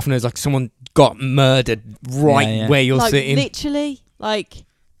bubble bath, and there's like someone got murdered right Yeah, yeah. where you're Like sitting. literally, like,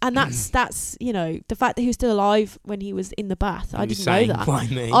 and that's you know the fact that he was still alive when he was in the bath. I You're didn't saying, know that. why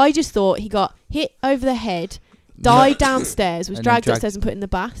me? I just thought he got hit over the head, died downstairs, was And then dragged dragged- upstairs and put in the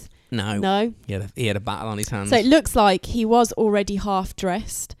bath. No, No. he had a battle on his hands. So it looks like he was already half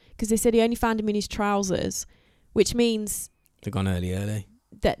dressed because they said he only found him in his trousers, which means They've gone early.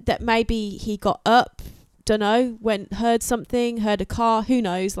 that maybe he got up, don't know, heard something, heard a car, who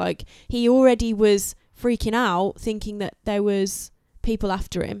knows. Like he already was freaking out thinking that there was people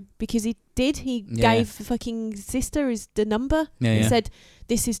after him because he Yeah. gave the fucking sister the number. Yeah, He yeah. said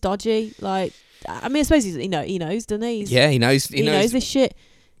this is dodgy. Like I mean I suppose he knows, doesn't he? Yeah, he knows. He knows this shit.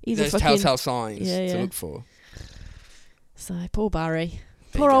 He's a There's fucking telltale signs Yeah, to yeah. look for. So poor Barry.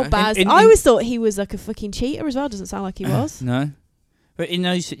 There Poor you old go. Baz. In- I always thought he was like a fucking cheater as well. Doesn't sound like he was. No. But in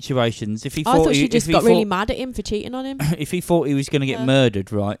those situations, if he I thought thought he, she if just he got really thought- mad at him for cheating on him. if he thought he was going to get Yeah.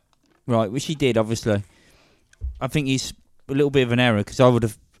 murdered, right, which he did, obviously, I think he's a little bit of an error because I would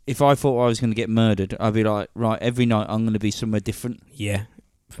have, if I thought I was going to get murdered, I'd be like, right, every night I'm going to be somewhere different Yeah,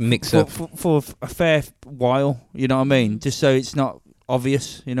 mix for, up. for a fair while. You know what I mean? Just so it's not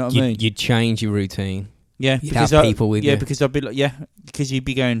obvious. You know what I mean? You'd change your routine. Yeah, You'd because have people with yeah, you. because I'd be like, because you'd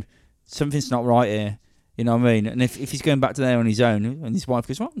be going, something's not right here. You know what I mean? And if he's going back to there on his own, and his wife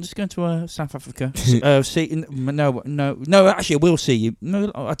goes, "Well, I'm just going to South Africa." No, actually, I will see you.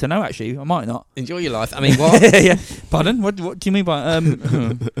 No, I don't know. Actually, I might not. Enjoy your life. I mean, what? Yeah. Pardon? What do you mean by So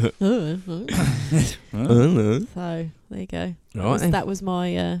there you go. Right then. That was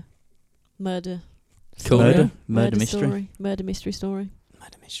my murder Cool. murder mystery? story. Murder mystery story.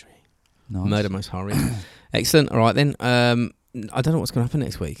 Murder mystery. Nice. Murder most horrid. Excellent. All right then. I don't know what's going to happen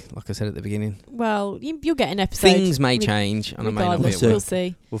next week. Like I said at the beginning, Well, you'll get an episode. things may change, and I may not be regardless. at We'll work.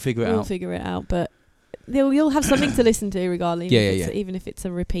 see. We'll figure it We'll out. figure it out. But you'll have something to listen to regardless. Yeah. Even if it's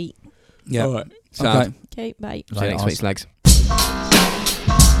a repeat. Yeah. All right. Okay. Okay, bye. See you next Right, week, slags.